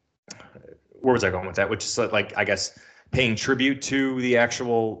where was I going with that? Which is like I guess paying tribute to the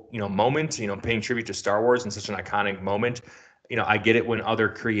actual moment. Paying tribute to Star Wars in such an iconic moment. I get it when other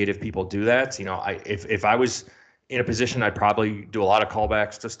creative people do that. If I was in a position, I'd probably do a lot of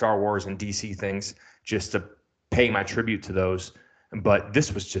callbacks to Star Wars and DC things just to pay my tribute to those. But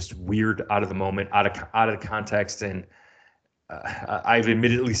this was just weird, out of the moment, out of the context. And I've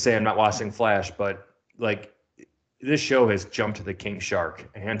admittedly say I'm not watching Flash, but like this show has jumped to the king shark,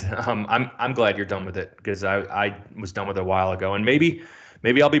 and I'm glad you're done with it, because I was done with it a while ago. And maybe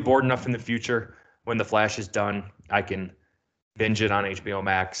I'll be bored enough in the future when the Flash is done, I can binge it on HBO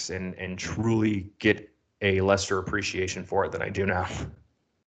Max and truly get a lesser appreciation for it than I do now.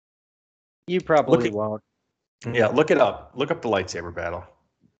 You probably won't. Yeah, look it up. Look up the lightsaber battle.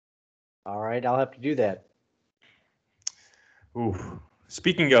 All right, I'll have to do that. Ooh.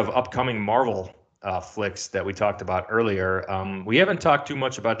 Speaking of upcoming Marvel flicks that we talked about earlier, we haven't talked too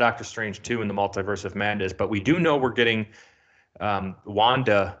much about Doctor Strange 2 in the Multiverse of Madness, but we do know we're getting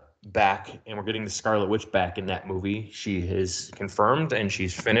Wanda back, and we're getting the Scarlet Witch back in that movie. She is confirmed, and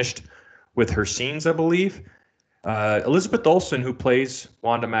she's finished with her scenes, I believe. Elizabeth Olsen, who plays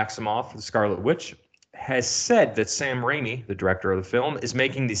Wanda Maximoff, the Scarlet Witch, has said that Sam Raimi, the director of the film, is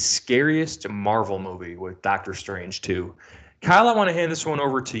making the scariest Marvel movie with Doctor Strange 2. Kyle, I want to hand this one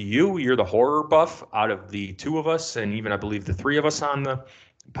over to you. You're the horror buff out of the two of us, and even I believe the three of us on the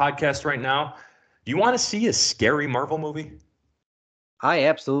podcast right now. Do you want to see a scary Marvel movie? I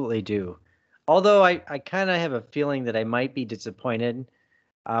absolutely do. Although I kind of have a feeling that I might be disappointed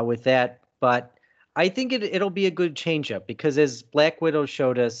with that, but I think it'll be a good change up, because as Black Widow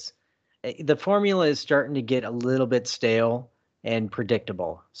showed us, the formula is starting to get a little bit stale and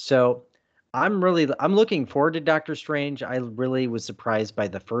predictable. So I'm looking forward to Doctor Strange. I really was surprised by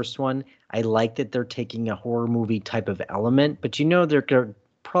the first one. I like that they're taking a horror movie type of element, but they're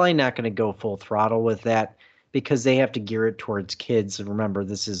probably not going to go full throttle with that, because they have to gear it towards kids. And remember,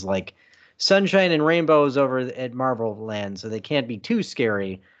 this is like sunshine and rainbows over at Marvel Land, so they can't be too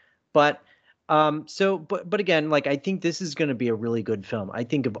scary. But again, like, I think this is going to be a really good film. I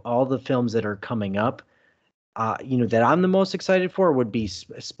think of all the films that are coming up, that I'm the most excited for would be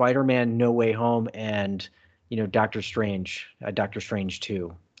Spider-Man No Way Home and, Doctor Strange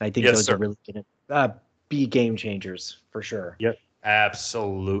 2. I think those are really going to be game changers for sure. Yep.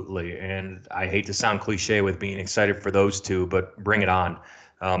 Absolutely. And I hate to sound cliche with being excited for those two, but bring it on.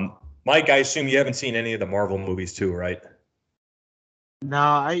 Mike, I assume you haven't seen any of the Marvel movies too, right? No,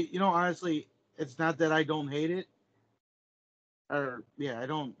 honestly, it's not that I don't hate it. I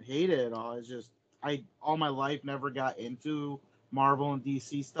don't hate it at all. It's just all my life never got into Marvel and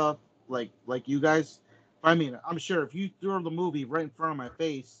DC stuff like you guys. I mean, I'm sure if you throw the movie right in front of my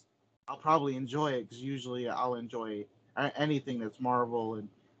face, I'll probably enjoy it, because usually I'll enjoy anything that's Marvel and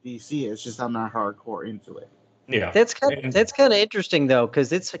DC. It's just I'm not hardcore into it. Yeah, that's kind of interesting though,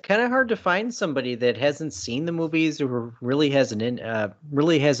 because it's kind of hard to find somebody that hasn't seen the movies or really hasn't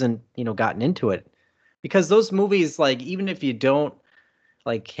gotten into it, because those movies, like, even if you don't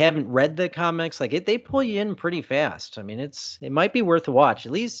haven't read the comics, they pull you in pretty fast. I mean, it might be worth a watch.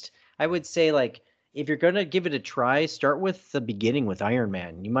 At least I would say, if you're gonna give it a try, start with the beginning with Iron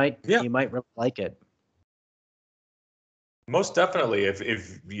Man. You might really like it. Most definitely.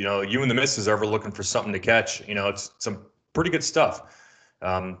 If you and the missus are ever looking for something to catch, it's some pretty good stuff.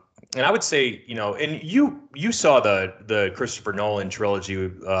 And I would say, and you saw the Christopher Nolan trilogy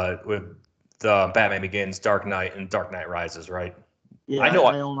with the Batman Begins, Dark Knight, and Dark Knight Rises, right? Yeah,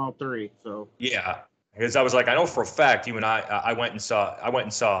 I own all three. So yeah, because I was like, I know for a fact you and I went and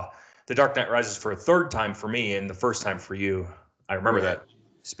saw the Dark Knight Rises for a third time for me, and the first time for you. I remember that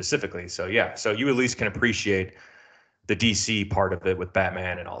specifically. So yeah, so you at least can appreciate the DC part of it with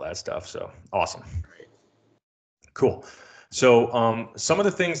Batman and all that stuff. So awesome. Cool. So some of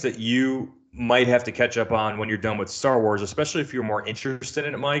the things that you might have to catch up on when you're done with Star Wars, especially if you're more interested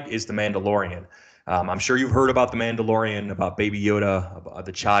in it, Mike, is The Mandalorian. I'm sure you've heard about The Mandalorian, about Baby Yoda, about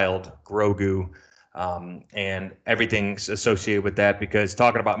the child, Grogu, and everything associated with that, because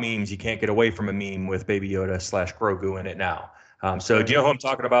talking about memes, you can't get away from a meme with Baby Yoda / Grogu in it now. So do you know who I'm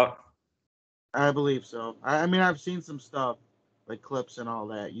talking about? I believe so. I mean, I've seen some stuff, like clips and all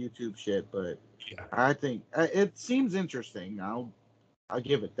that, YouTube shit, but Yeah. I think it seems interesting. I'll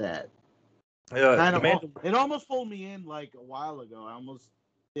give it that. It almost pulled me in like a while ago. I almost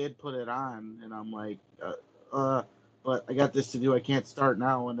did put it on, and I'm like, but I got this to do. I can't start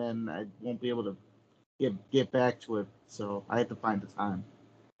now, and then I won't be able to get back to it. So I have to find the time.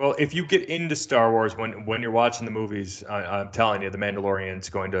 Well, if you get into Star Wars when you're watching the movies, I'm telling you, The Mandalorian's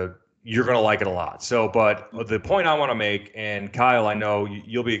you're going to like it a lot. So, but the point I want to make, and Kyle, I know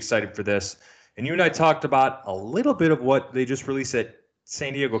you'll be excited for this, and you and I talked about a little bit of what they just released at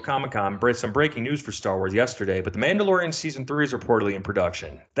San Diego Comic-Con, some breaking news for Star Wars yesterday, but The Mandalorian Season 3 is reportedly in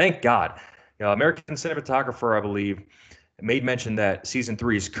production. Thank God. American cinematographer, I believe, made mention that Season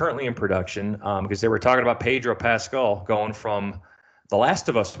 3 is currently in production because they were talking about Pedro Pascal going from the Last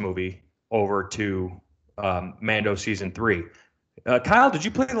of Us movie over to Mando Season 3. Kyle, did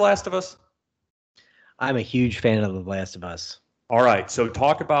you play The Last of Us? I'm a huge fan of The Last of Us. All right, so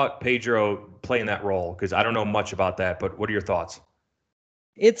talk about Pedro playing that role, because I don't know much about that, but what are your thoughts?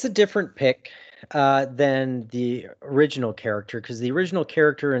 It's a different pick than the original character, because the original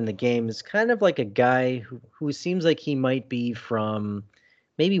character in the game is kind of like a guy who seems like he might be from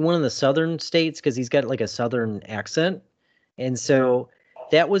maybe one of the southern states, because he's got like a southern accent. And so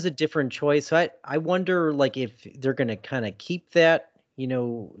that was a different choice. I wonder like if they're going to kind of keep that,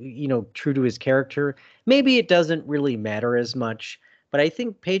 true to his character. Maybe it doesn't really matter as much. But I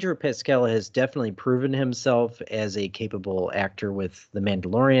think Pedro Pascal has definitely proven himself as a capable actor with The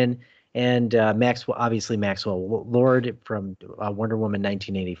Mandalorian, and Maxwell Lord from Wonder Woman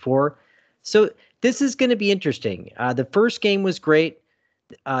 1984. So this is going to be interesting. The first game was great.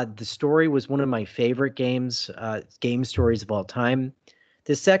 The story was one of my favorite game stories of all time.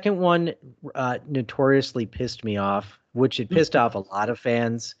 The second one notoriously pissed me off, which it pissed off a lot of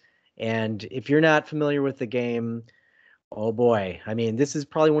fans. And if you're not familiar with the game, oh boy. I mean, this is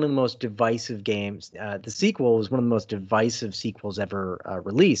probably one of the most divisive games. The sequel was one of the most divisive sequels ever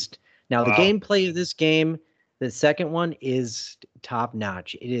released. Now, The gameplay of this game, the second one, is top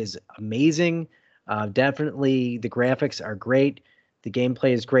notch. It is amazing. Definitely, the graphics are great. The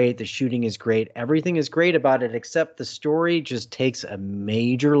gameplay is great. The shooting is great. Everything is great about it, except the story just takes a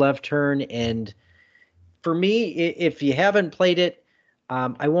major left turn. And for me, if you haven't played it,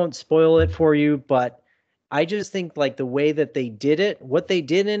 I won't spoil it for you, but I just think like the way that they did it, what they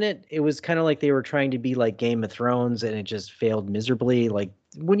did in it, it was kind of like they were trying to be like Game of Thrones, and it just failed miserably. Like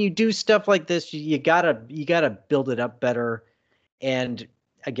when you do stuff like this, you gotta build it up better. And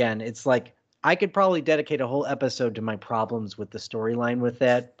again, it's like I could probably dedicate a whole episode to my problems with the storyline with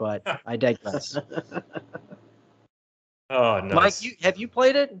that, but I digress. Oh, nice. Mike, have you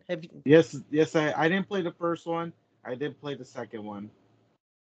played it? Yes. I didn't play the first one. I did play the second one.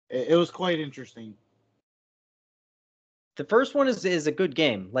 It was quite interesting. The first one is a good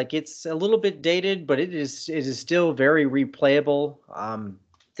game. Like it's a little bit dated, but it is still very replayable.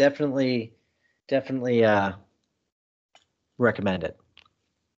 Definitely recommend it.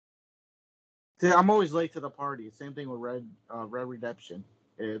 I'm always late to the party. Same thing with Red Redemption.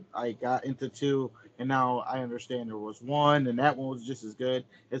 I got into 2, and now I understand there was 1, and that one was just as good.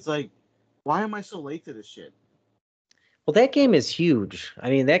 It's like, why am I so late to this shit? Well, that game is huge.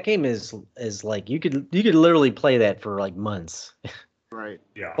 I mean, that game is like you could literally play that for like months. Right.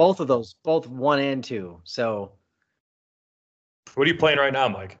 Yeah. Both of those, both 1 and 2. So, what are you playing right now,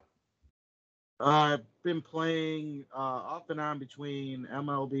 Mike? I've been playing off and on between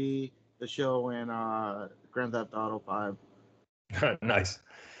MLB The Show and Grand Theft Auto 5. Nice.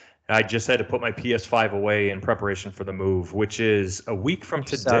 I just had to put my PS5 away in preparation for the move, which is a week from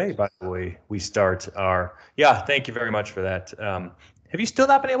today, by the way. We start our... Yeah, thank you very much for that. Have you still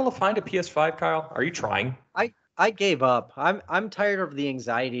not been able to find a PS5, Kyle? Are you trying? I gave up. I'm tired of the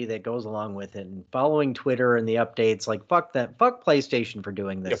anxiety that goes along with it, and following Twitter and the updates. Like, fuck that. Fuck PlayStation for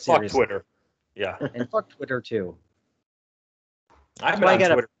doing this. Yeah, fuck Twitter. Yeah. And fuck Twitter, too. I've been on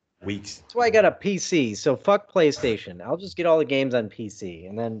Twitter weeks. That's why I got a PC. So fuck PlayStation. I'll just get all the games on PC.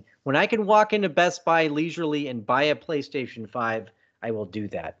 And then when I can walk into Best Buy leisurely and buy a PlayStation 5, I will do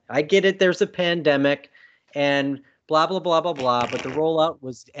that. I get it. There's a pandemic and blah, blah, blah, blah, blah. But the rollout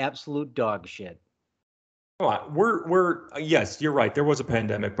was absolute dog shit. Come on, we're yes, you're right. There was a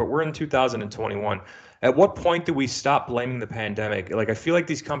pandemic, but we're in 2021. At what point do we stop blaming the pandemic? Like, I feel like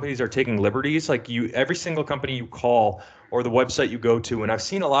these companies are taking liberties. Like, every single company you call or the website you go to, and I've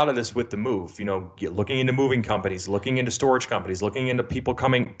seen a lot of this with the move. Looking into moving companies, looking into storage companies, looking into people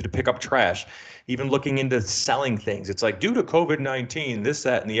coming to pick up trash, even looking into selling things. It's like, due to COVID-19, this,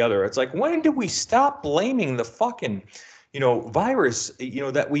 that, and the other. It's like, when do we stop blaming the fucking, virus?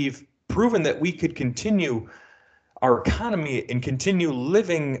 That we've proven that we could continue our economy and continue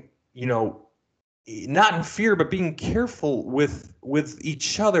living, not in fear, but being careful with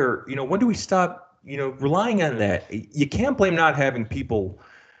each other. When do we stop, relying on that? You can't blame not having people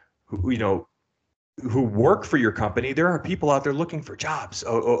who work for your company. There are people out there looking for jobs.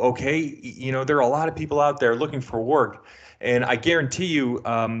 Okay. There are a lot of people out there looking for work. And I guarantee you,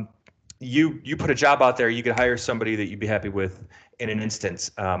 you put a job out there, you could hire somebody that you'd be happy with in an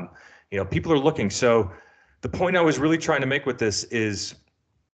instance. People are looking. So the point I was really trying to make with this is,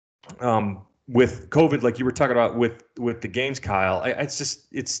 with COVID, like you were talking about with the games, Kyle,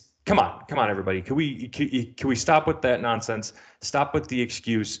 it's come on, everybody. Can we stop with that nonsense? Stop with the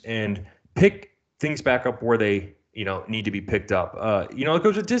excuse and pick things back up where they, need to be picked up. It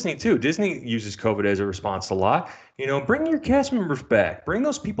goes with Disney too. Disney uses COVID as a response a lot. Bring your cast members back. Bring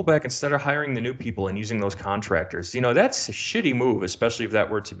those people back instead of hiring the new people and using those contractors. That's a shitty move, especially if that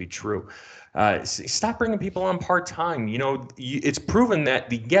were to be true. Stop bringing people on part-time. It's proven that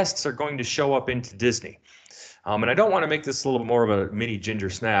the guests are going to show up into Disney. And I don't want to make this a little more of a mini Ginger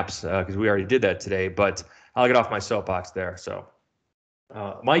Snaps because we already did that today, but I'll get off my soapbox there. So,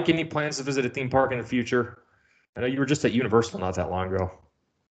 Mike, any plans to visit a theme park in the future? I know you were just at Universal not that long ago.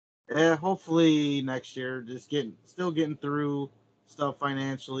 Yeah, hopefully next year. Still getting through stuff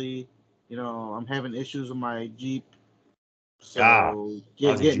financially. I'm having issues with my Jeep. So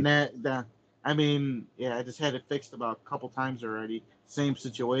getting that done. I just had it fixed about a couple times already. Same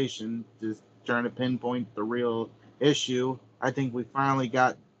situation, just trying to pinpoint the real issue. I think we finally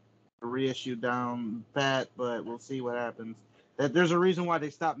got the reissue down pat, but we'll see what happens. There's a reason why they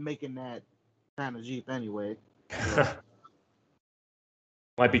stopped making that kind of Jeep anyway. So.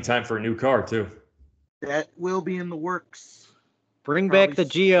 Might be time for a new car too. That will be in the works. Bring back the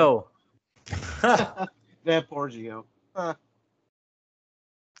Geo. That poor Geo.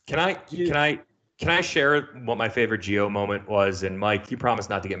 Can I share what my favorite Geo moment was? And Mike, you promise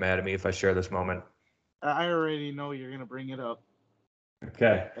not to get mad at me if I share this moment. I already know you're gonna bring it up.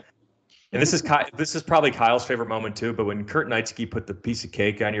 Okay. And this is probably Kyle's favorite moment too. But when Kurt Knightsky put the piece of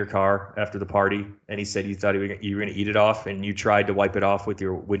cake on your car after the party, and he said you thought you were going to eat it off, and you tried to wipe it off with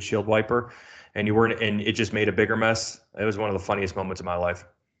your windshield wiper, and you weren't, and it just made a bigger mess. It was one of the funniest moments of my life.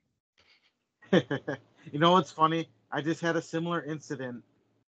 You know what's funny? I just had a similar incident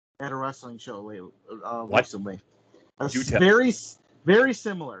at a wrestling show recently. Very, very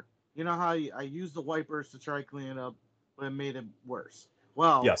similar. You know how I used the wipers to try to clean it up, but it made it worse.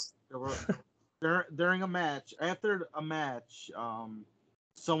 Well, yes. During a match, after a match,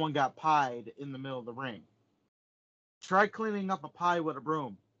 someone got pied in the middle of the ring. Try cleaning up a pie with a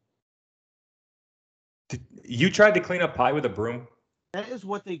broom. You tried to clean up pie with a broom? That is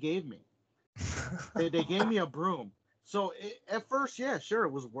what they gave me. they gave me a broom. So at first, yeah, sure,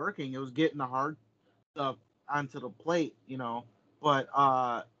 it was working. It was getting the hard stuff onto the plate, But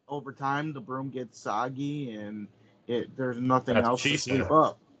over time, the broom gets soggy and there's nothing else to sweep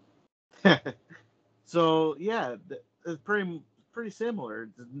up. So yeah, it's pretty similar.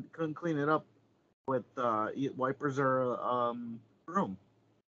 Couldn't clean it up with wipers or broom,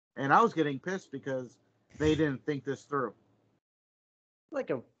 and I was getting pissed because they didn't think this through.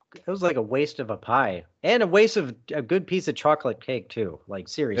 It was like a waste of a pie and a waste of a good piece of chocolate cake too. Like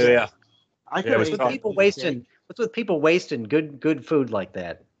seriously, yeah. What's with people wasting good food like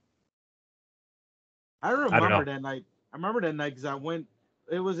that? I remember that night. Because I went.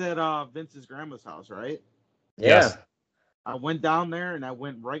 It was at Vince's grandma's house, right? Yeah. Yes. I went down there and I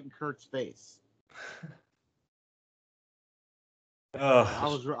went right in Kurt's face. I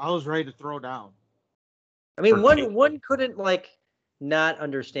was ready to throw down. I mean, one couldn't not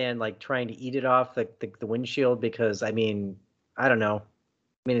understand trying to eat it off the windshield because I don't know.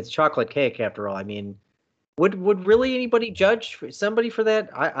 It's chocolate cake after all. Would really anybody judge somebody for that?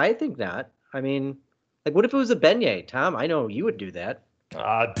 I think not. What if it was a beignet, Tom? I know you would do that.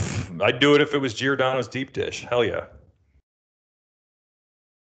 I'd do it if it was Giordano's deep dish. Hell yeah.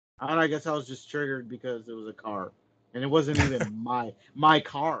 And I guess I was just triggered because it was a car, and it wasn't even my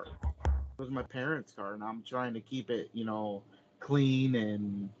car. It was my parents' car, and I'm trying to keep it, clean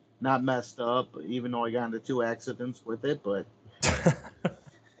and not messed up. Even though I got into 2 accidents with it, but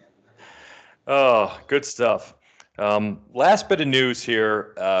Oh, good stuff. Last bit of news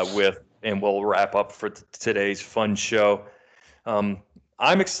here and we'll wrap up for today's fun show. Um,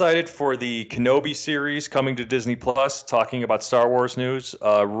 I'm excited for the Kenobi series coming to Disney Plus, talking about Star Wars news.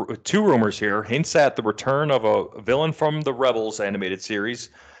 Two rumors here hints at the return of a villain from the Rebels animated series.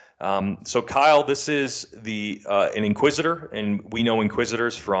 So Kyle, this is an Inquisitor, and we know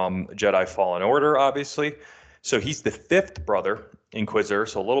Inquisitors from Jedi Fallen Order, obviously. So he's the fifth brother Inquisitor,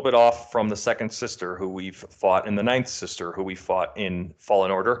 so a little bit off from the second sister who we've fought, and the ninth sister who we fought in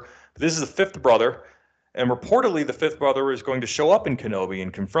Fallen Order. But this is the fifth brother. And reportedly, the fifth brother is going to show up in Kenobi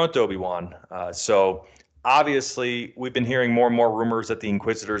and confront Obi-Wan. So obviously, we've been hearing more and more rumors that the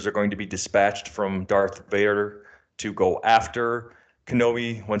Inquisitors are going to be dispatched from Darth Vader to go after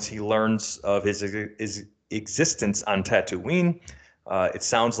Kenobi once he learns of his existence on Tatooine. It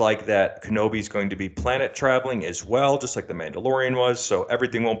sounds like that Kenobi is going to be planet traveling as well, just like the Mandalorian was. So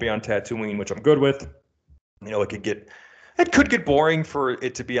everything won't be on Tatooine, which I'm good with. It could get boring for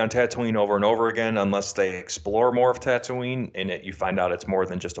it to be on Tatooine over and over again unless they explore more of Tatooine and you find out it's more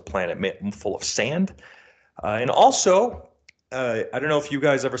than just a planet full of sand. And also, I don't know if you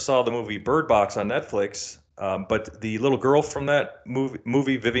guys ever saw the movie Bird Box on Netflix, but the little girl from that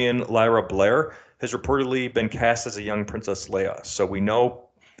movie, Vivian Lyra Blair, has reportedly been cast as a young Princess Leia. So we know,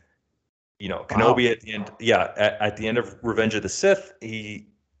 Kenobi Wow. at the end, at the end of Revenge of the Sith, he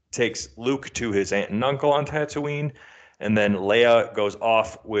takes Luke to his aunt and uncle on Tatooine. And then Leia goes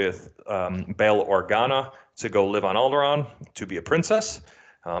off with Bail Organa to go live on Alderaan to be a princess.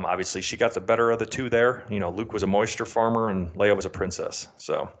 Obviously, she got the better of the two there. Luke was a moisture farmer and Leia was a princess.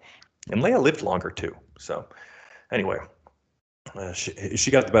 And Leia lived longer too. So, anyway, she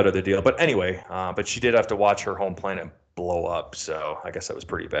got the better of the deal. But anyway, but she did have to watch her home planet blow up. So I guess that was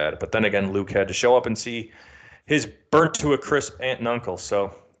pretty bad. But then again, Luke had to show up and see his burnt to a crisp aunt and uncle.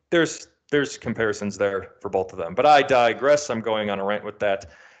 So there's comparisons there for both of them. But I digress. I'm going on a rant with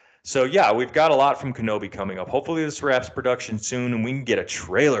that. So yeah, we've got a lot from Kenobi coming up. Hopefully this wraps production soon and we can get a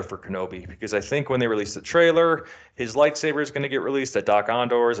trailer for Kenobi, because I think when they release the trailer, his lightsaber is going to get released at Doc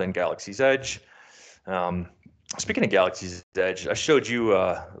Ondor's and Galaxy's Edge. Speaking of Galaxy's Edge, I showed you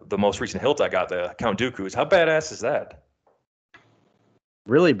the most recent hilt I got, the Count Dooku's. How badass is that?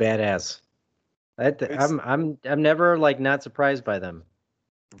 Really badass. I'm never not surprised by them.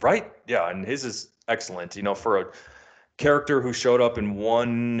 Right? Yeah, and his is excellent. For a character who showed up in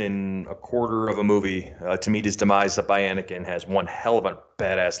 1 1/4 of a movie to meet his demise by Anakin, has one hell of a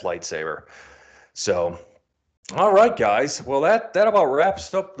badass lightsaber. So, all right, guys. Well, that about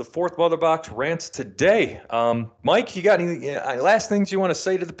wraps up the Fourth Mother Box rants today. Mike, you got any last things you want to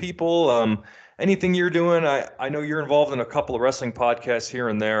say to the people? Anything you're doing? I know you're involved in a couple of wrestling podcasts here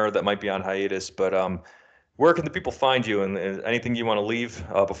and there that might be on hiatus, but where can the people find you, and anything you want to leave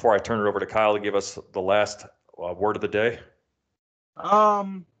before I turn it over to Kyle to give us the last word of the day?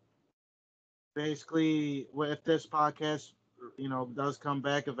 Basically, if this podcast, does come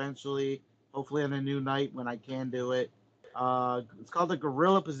back eventually, hopefully on a new night when I can do it. It's called the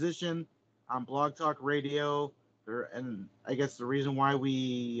Gorilla Position on Blog Talk Radio. And I guess the reason why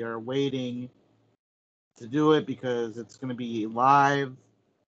we are waiting to do it, because it's going to be live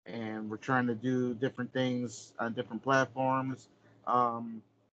and we're trying to do different things on different platforms.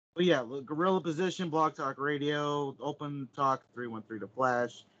 But yeah, Gorilla Position, Blog Talk Radio, Open Talk 313 to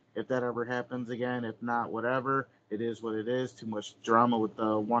Flash. If that ever happens again, if not, whatever. It is what it is. Too much drama with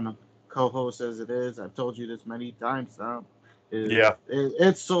the one co-host as it is. I've told you this many times now.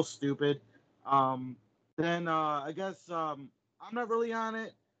 It's so stupid. Then I guess I'm not really on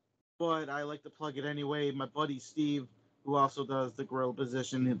it, but I like to plug it anyway. My buddy Steve, who also does the Gorilla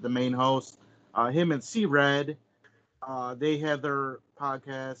Position, the main host, him and C-Red, they have their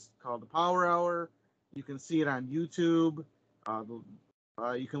podcast called The Power Hour. You can see it on YouTube.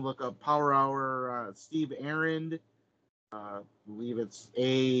 You can look up Power Hour Steve Arend. I believe it's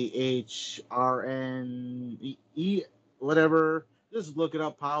AHRNE, whatever. Just look it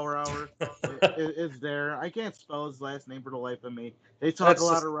up, Power Hour. It's there. I can't spell his last name for the life of me. They talk a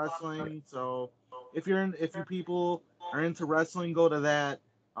lot of wrestling, so if you people are into wrestling, go to that.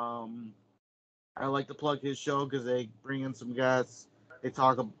 I like to plug his show because they bring in some guests. They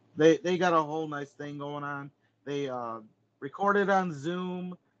got a whole nice thing going on. They record it on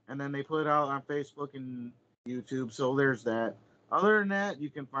Zoom and then they put it out on Facebook and YouTube. So there's that. Other than that, you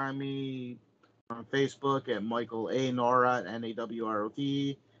can find me on Facebook at Michael A. Norrot,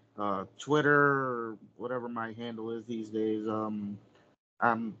 Nawrot, Twitter, or whatever my handle is these days. I'm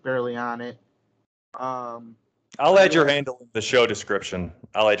barely on it. I'll add your handle in the show description.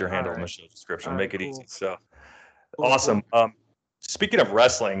 Make it easy. So Cool. awesome. Speaking of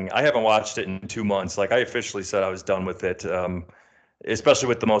wrestling, I haven't watched it in 2 months. Like I officially said I was done with it, especially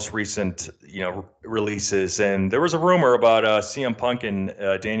with the most recent, releases. And there was a rumor about CM Punk and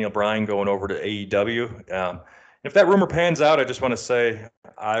Daniel Bryan going over to AEW. If that rumor pans out, I just want to say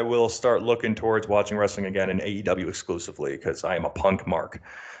I will start looking towards watching wrestling again in AEW exclusively because I am a Punk mark.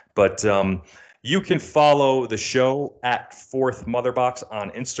 But you can follow the show at Fourth Motherbox on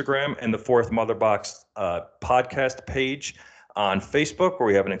Instagram and the Fourth Motherbox podcast page on Facebook, where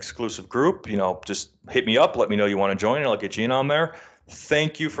we have an exclusive group. Just hit me up, let me know you want to join, and I'll get you in on there.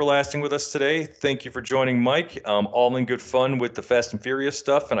 Thank you for lasting with us today. Thank you for joining Mike. All in good fun with the Fast and Furious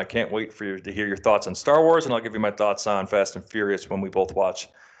stuff, and I can't wait for you to hear your thoughts on Star Wars, and I'll give you my thoughts on Fast and Furious when we both watch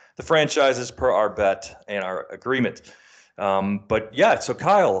the franchises per our bet and our agreement. But yeah, so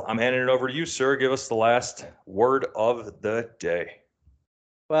Kyle, I'm handing it over to you, sir. Give us the last word of the day.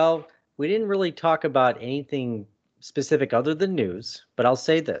 Well, we didn't really talk about anything specific other than news, but I'll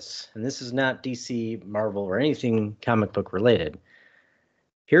say this, and this is not DC, Marvel, or anything comic book related.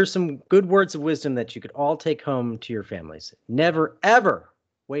 Here's some good words of wisdom that you could all take home to your families. Never, ever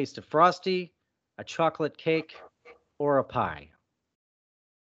waste a Frosty, a chocolate cake, or a pie.